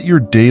 and let your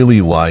daily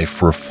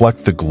life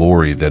reflect the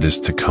glory that is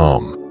to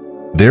come.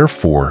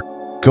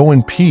 Therefore, go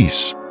in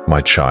peace,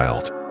 my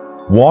child.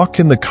 Walk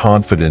in the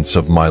confidence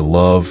of my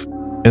love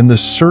and the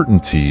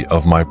certainty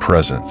of my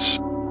presence.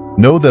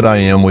 Know that I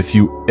am with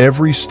you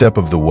every step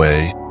of the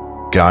way,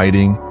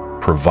 guiding,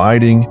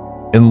 providing,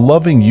 and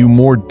loving you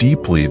more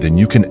deeply than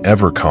you can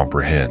ever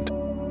comprehend.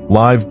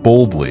 Live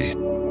boldly,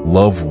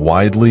 love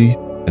widely,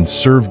 and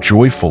serve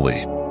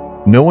joyfully,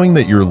 knowing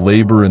that your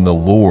labor in the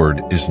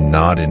Lord is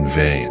not in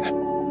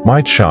vain.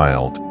 My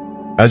child,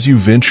 as you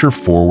venture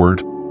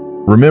forward,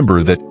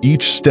 remember that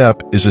each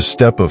step is a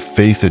step of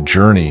faith, a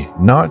journey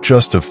not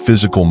just of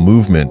physical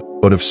movement,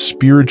 but of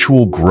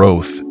spiritual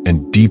growth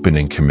and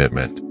deepening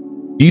commitment.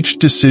 Each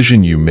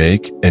decision you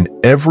make and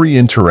every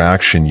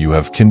interaction you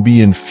have can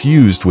be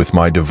infused with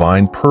my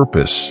divine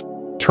purpose,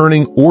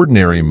 turning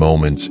ordinary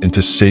moments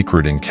into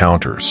sacred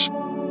encounters.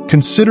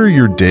 Consider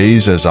your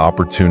days as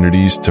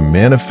opportunities to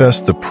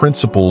manifest the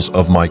principles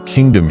of my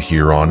kingdom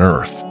here on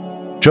earth.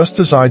 Just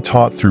as I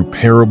taught through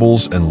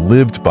parables and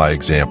lived by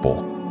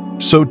example,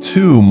 so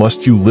too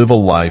must you live a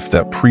life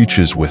that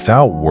preaches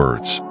without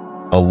words,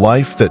 a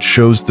life that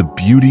shows the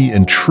beauty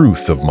and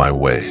truth of my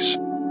ways.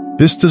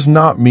 This does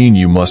not mean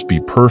you must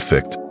be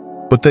perfect,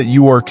 but that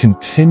you are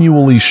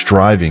continually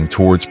striving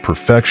towards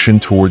perfection,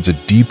 towards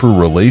a deeper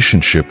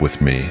relationship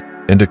with me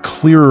and a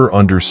clearer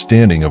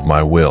understanding of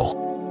my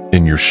will.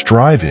 In your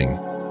striving,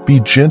 be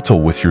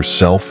gentle with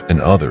yourself and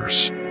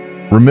others.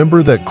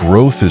 Remember that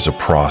growth is a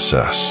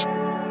process.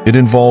 It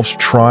involves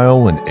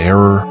trial and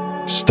error,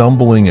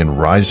 stumbling and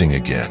rising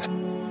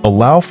again.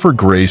 Allow for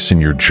grace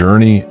in your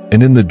journey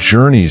and in the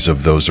journeys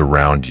of those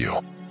around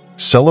you.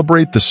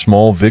 Celebrate the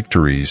small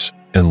victories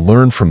and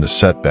learn from the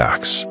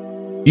setbacks.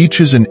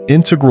 Each is an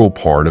integral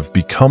part of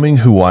becoming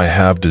who I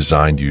have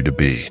designed you to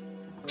be.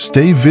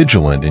 Stay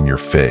vigilant in your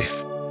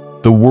faith.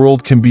 The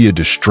world can be a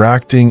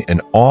distracting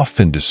and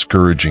often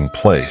discouraging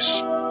place,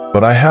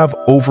 but I have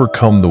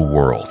overcome the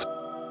world.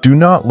 Do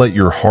not let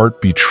your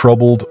heart be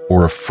troubled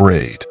or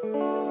afraid.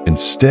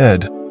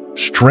 Instead,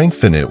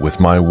 strengthen it with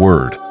my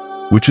word,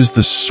 which is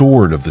the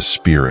sword of the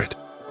Spirit.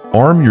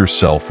 Arm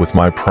yourself with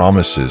my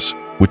promises,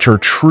 which are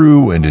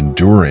true and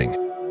enduring,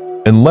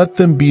 and let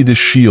them be the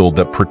shield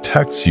that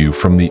protects you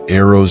from the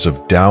arrows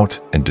of doubt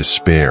and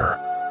despair.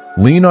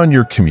 Lean on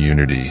your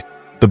community,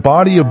 the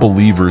body of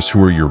believers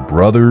who are your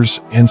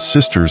brothers and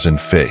sisters in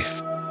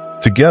faith.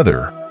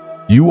 Together,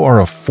 you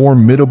are a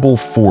formidable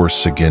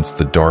force against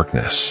the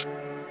darkness.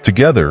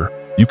 Together,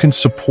 you can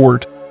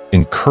support,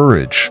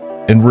 encourage,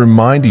 and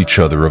remind each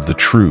other of the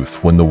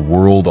truth when the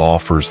world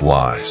offers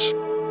lies.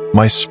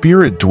 My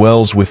Spirit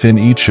dwells within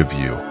each of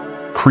you,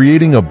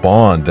 creating a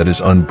bond that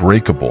is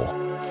unbreakable,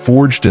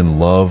 forged in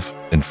love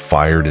and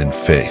fired in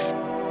faith.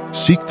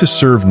 Seek to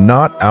serve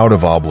not out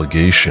of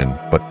obligation,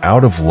 but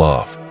out of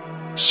love.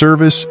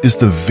 Service is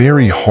the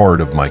very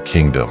heart of my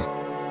kingdom.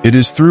 It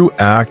is through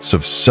acts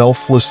of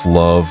selfless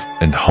love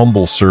and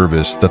humble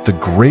service that the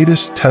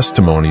greatest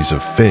testimonies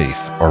of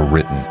faith are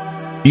written.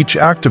 Each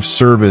act of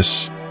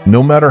service,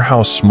 no matter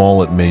how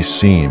small it may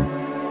seem,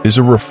 is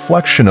a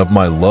reflection of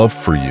my love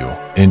for you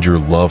and your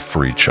love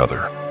for each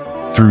other.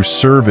 Through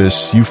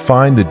service, you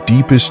find the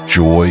deepest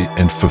joy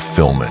and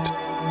fulfillment,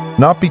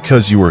 not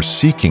because you are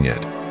seeking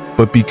it,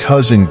 but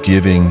because in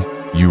giving,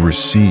 you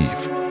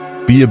receive.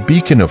 Be a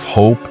beacon of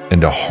hope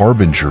and a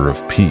harbinger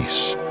of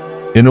peace.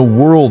 In a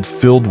world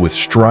filled with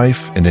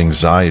strife and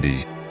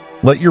anxiety,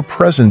 let your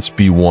presence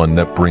be one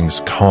that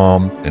brings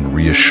calm and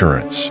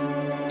reassurance.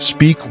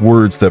 Speak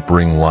words that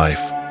bring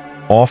life,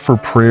 offer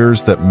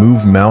prayers that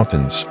move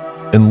mountains,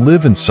 and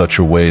live in such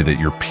a way that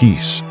your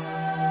peace,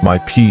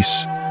 my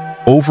peace,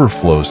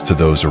 overflows to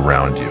those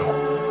around you.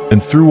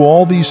 And through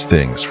all these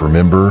things,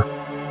 remember,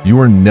 you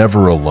are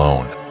never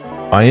alone.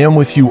 I am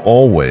with you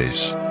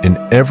always, in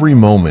every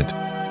moment,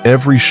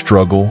 every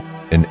struggle,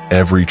 in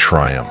every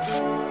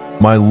triumph.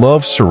 My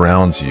love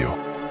surrounds you,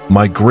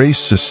 my grace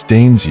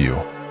sustains you,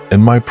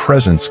 and my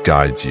presence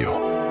guides you.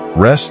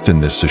 Rest in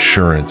this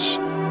assurance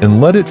and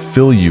let it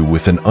fill you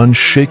with an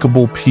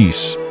unshakable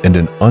peace and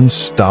an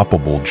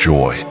unstoppable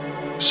joy.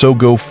 So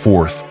go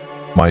forth,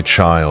 my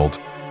child,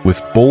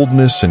 with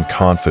boldness and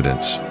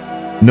confidence,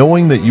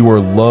 knowing that you are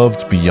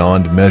loved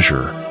beyond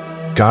measure,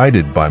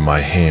 guided by my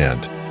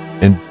hand,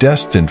 and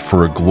destined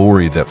for a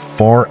glory that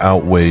far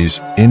outweighs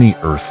any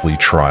earthly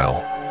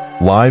trial.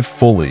 Live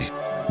fully,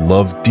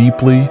 love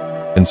deeply,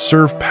 and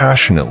serve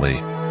passionately,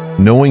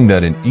 knowing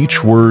that in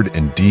each word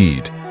and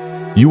deed,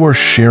 you are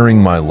sharing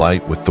my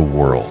light with the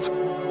world.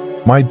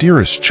 My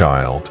dearest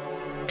child,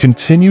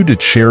 continue to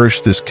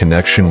cherish this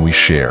connection we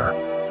share,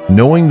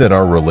 knowing that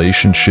our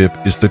relationship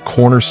is the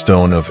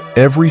cornerstone of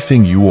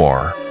everything you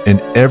are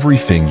and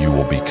everything you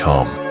will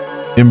become.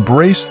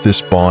 Embrace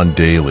this bond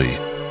daily,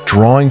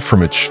 drawing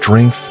from its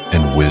strength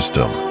and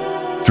wisdom.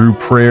 Through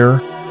prayer,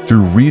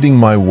 through reading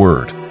my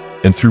word,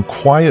 and through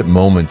quiet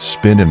moments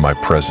spent in my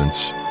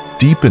presence,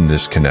 deepen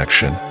this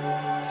connection,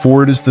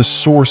 for it is the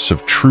source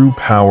of true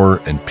power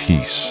and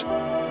peace.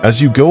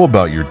 As you go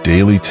about your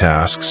daily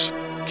tasks,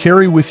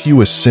 carry with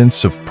you a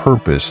sense of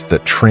purpose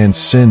that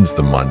transcends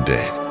the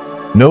mundane.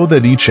 Know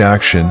that each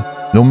action,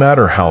 no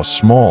matter how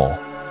small,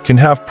 can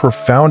have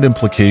profound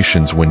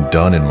implications when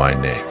done in my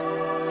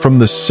name. From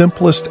the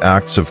simplest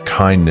acts of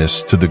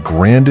kindness to the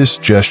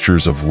grandest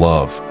gestures of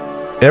love,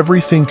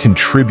 everything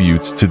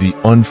contributes to the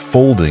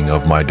unfolding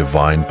of my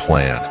divine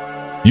plan.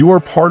 You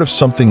are part of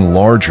something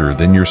larger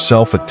than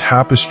yourself, a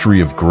tapestry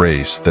of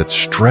grace that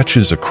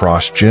stretches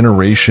across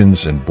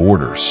generations and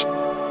borders.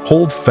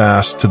 Hold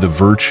fast to the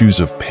virtues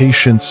of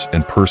patience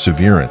and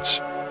perseverance,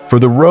 for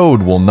the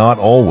road will not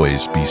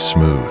always be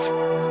smooth.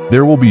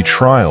 There will be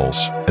trials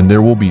and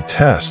there will be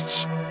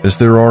tests, as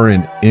there are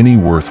in any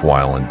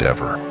worthwhile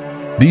endeavor.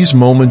 These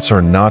moments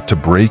are not to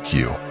break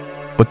you,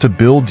 but to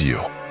build you.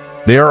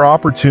 They are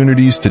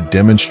opportunities to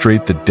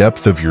demonstrate the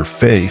depth of your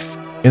faith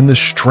and the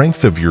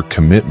strength of your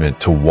commitment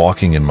to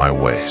walking in my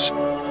ways.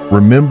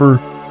 Remember,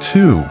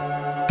 too,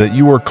 that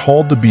you are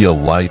called to be a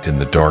light in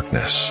the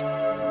darkness.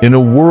 In a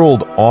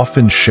world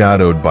often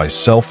shadowed by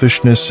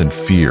selfishness and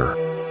fear,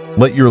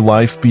 let your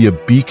life be a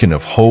beacon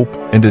of hope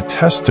and a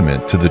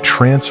testament to the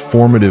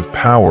transformative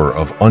power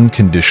of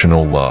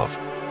unconditional love.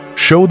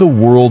 Show the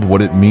world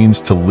what it means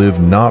to live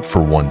not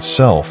for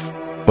oneself,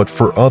 but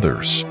for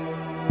others,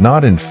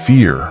 not in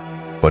fear,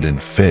 but in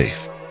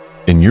faith.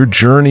 In your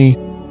journey,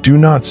 do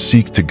not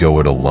seek to go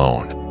it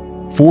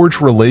alone.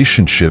 Forge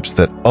relationships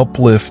that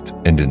uplift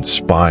and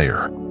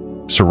inspire.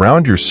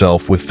 Surround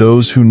yourself with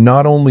those who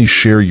not only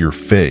share your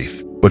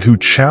faith, but who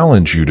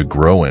challenge you to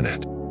grow in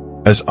it.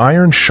 As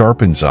iron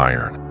sharpens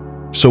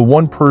iron, so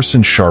one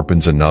person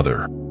sharpens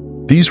another.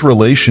 These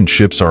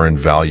relationships are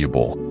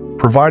invaluable,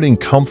 providing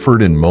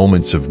comfort in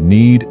moments of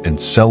need and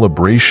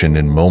celebration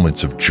in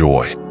moments of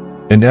joy.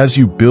 And as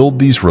you build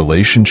these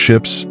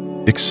relationships,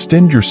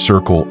 extend your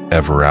circle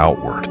ever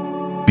outward.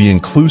 Be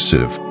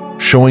inclusive,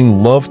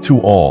 showing love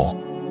to all,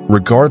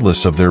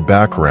 regardless of their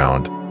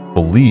background,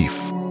 belief,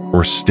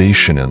 or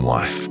station in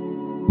life.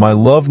 My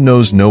love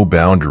knows no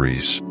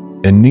boundaries,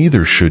 and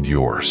neither should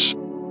yours.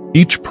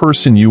 Each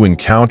person you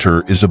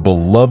encounter is a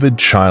beloved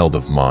child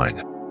of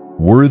mine,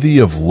 worthy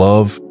of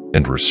love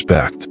and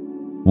respect.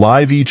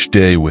 Live each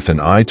day with an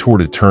eye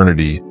toward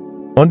eternity,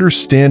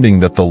 understanding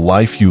that the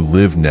life you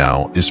live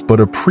now is but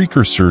a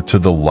precursor to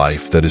the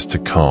life that is to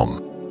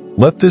come.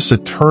 Let this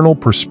eternal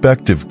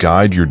perspective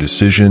guide your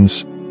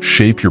decisions,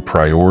 shape your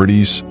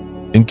priorities,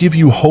 and give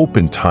you hope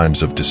in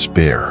times of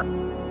despair.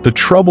 The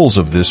troubles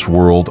of this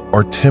world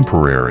are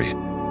temporary,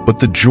 but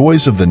the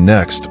joys of the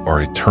next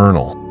are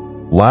eternal.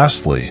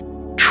 Lastly,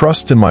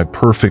 trust in my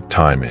perfect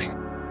timing.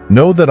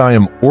 Know that I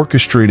am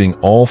orchestrating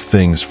all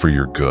things for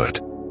your good.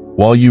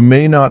 While you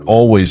may not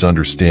always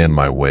understand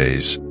my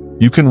ways,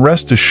 you can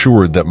rest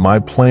assured that my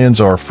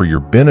plans are for your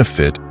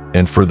benefit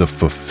and for the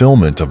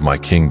fulfillment of my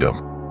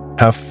kingdom.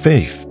 Have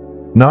faith,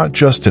 not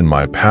just in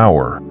my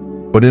power,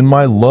 but in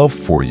my love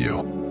for you,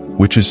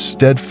 which is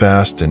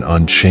steadfast and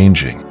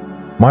unchanging.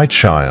 My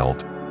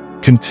child,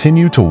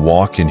 continue to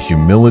walk in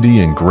humility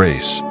and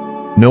grace,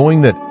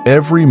 knowing that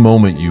every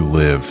moment you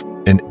live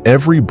and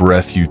every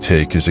breath you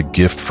take is a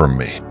gift from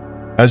me.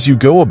 As you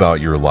go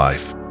about your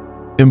life,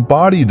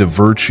 embody the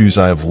virtues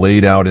I have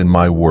laid out in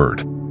my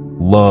word: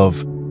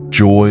 love,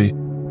 joy,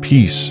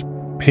 peace,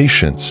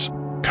 patience,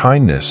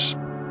 kindness,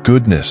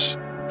 goodness,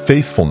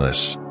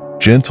 faithfulness,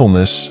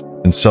 gentleness,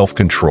 and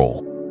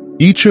self-control.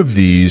 Each of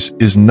these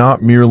is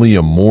not merely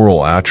a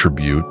moral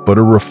attribute, but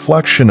a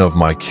reflection of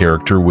my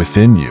character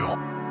within you.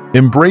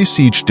 Embrace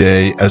each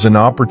day as an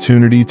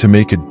opportunity to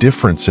make a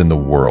difference in the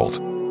world,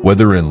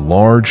 whether in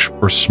large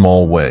or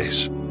small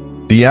ways.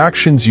 The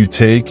actions you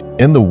take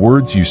and the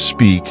words you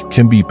speak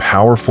can be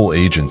powerful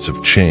agents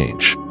of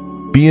change.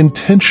 Be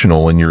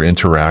intentional in your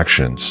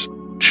interactions,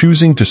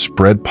 choosing to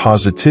spread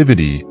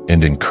positivity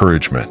and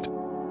encouragement.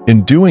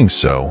 In doing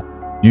so,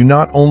 you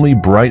not only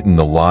brighten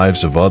the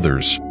lives of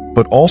others,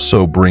 but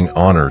also bring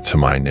honor to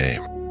my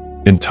name.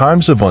 In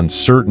times of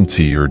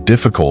uncertainty or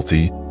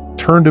difficulty,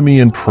 turn to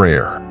me in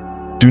prayer.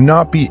 Do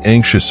not be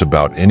anxious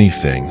about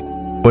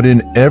anything, but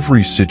in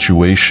every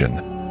situation,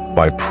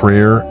 by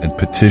prayer and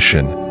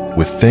petition,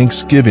 with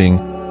thanksgiving,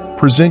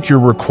 present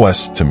your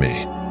requests to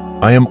me.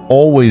 I am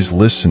always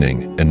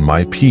listening, and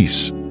my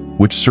peace,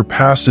 which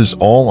surpasses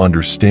all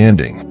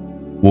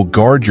understanding, will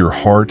guard your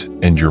heart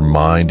and your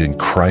mind in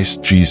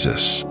Christ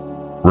Jesus.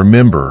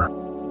 Remember,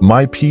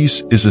 my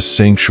peace is a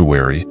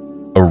sanctuary,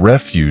 a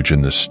refuge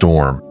in the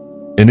storm,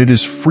 and it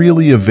is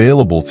freely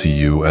available to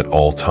you at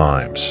all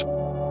times.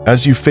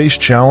 As you face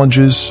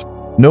challenges,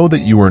 know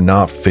that you are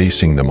not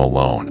facing them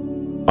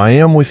alone. I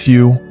am with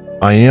you,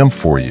 I am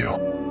for you,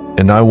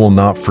 and I will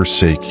not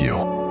forsake you.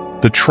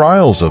 The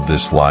trials of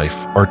this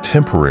life are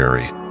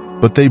temporary,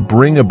 but they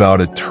bring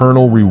about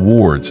eternal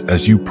rewards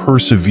as you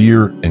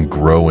persevere and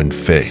grow in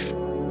faith.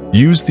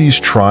 Use these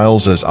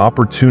trials as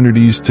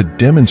opportunities to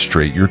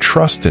demonstrate your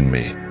trust in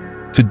me,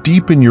 to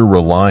deepen your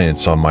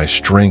reliance on my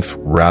strength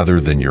rather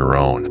than your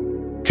own.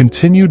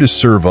 Continue to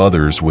serve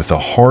others with a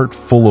heart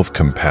full of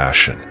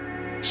compassion.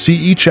 See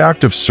each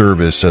act of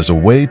service as a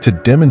way to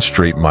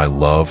demonstrate my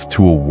love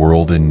to a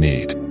world in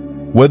need.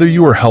 Whether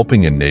you are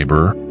helping a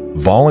neighbor,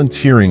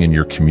 volunteering in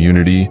your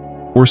community,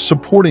 or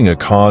supporting a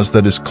cause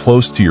that is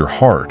close to your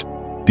heart,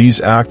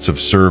 these acts of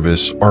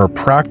service are a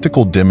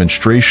practical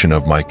demonstration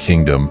of my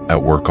kingdom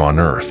at work on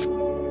earth.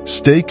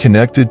 Stay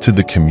connected to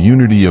the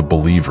community of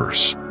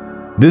believers.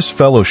 This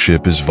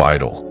fellowship is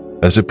vital,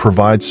 as it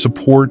provides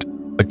support,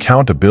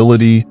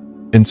 accountability,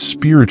 and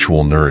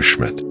spiritual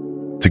nourishment.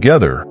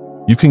 Together,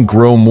 you can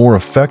grow more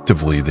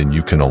effectively than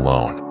you can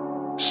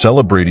alone.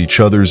 Celebrate each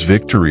other's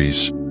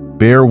victories,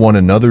 bear one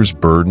another's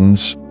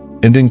burdens,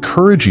 and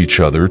encourage each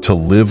other to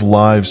live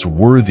lives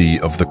worthy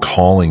of the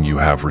calling you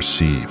have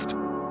received.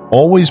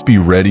 Always be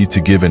ready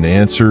to give an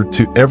answer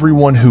to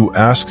everyone who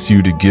asks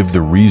you to give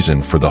the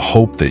reason for the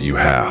hope that you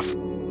have.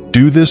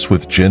 Do this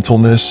with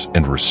gentleness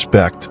and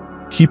respect,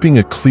 keeping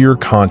a clear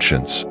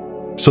conscience,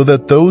 so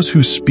that those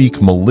who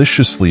speak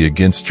maliciously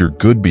against your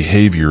good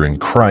behavior in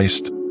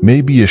Christ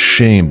may be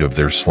ashamed of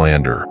their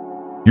slander.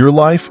 Your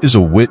life is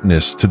a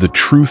witness to the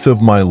truth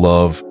of my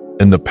love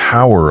and the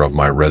power of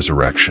my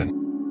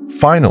resurrection.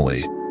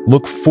 Finally,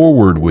 look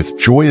forward with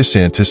joyous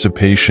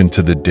anticipation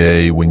to the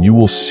day when you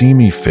will see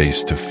me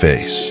face to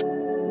face.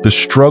 The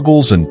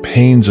struggles and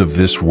pains of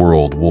this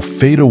world will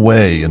fade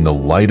away in the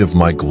light of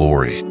my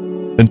glory.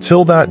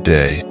 Until that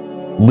day,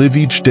 live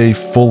each day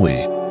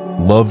fully,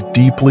 love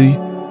deeply,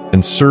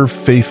 and serve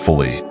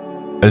faithfully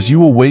as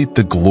you await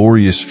the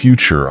glorious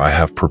future I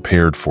have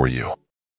prepared for you.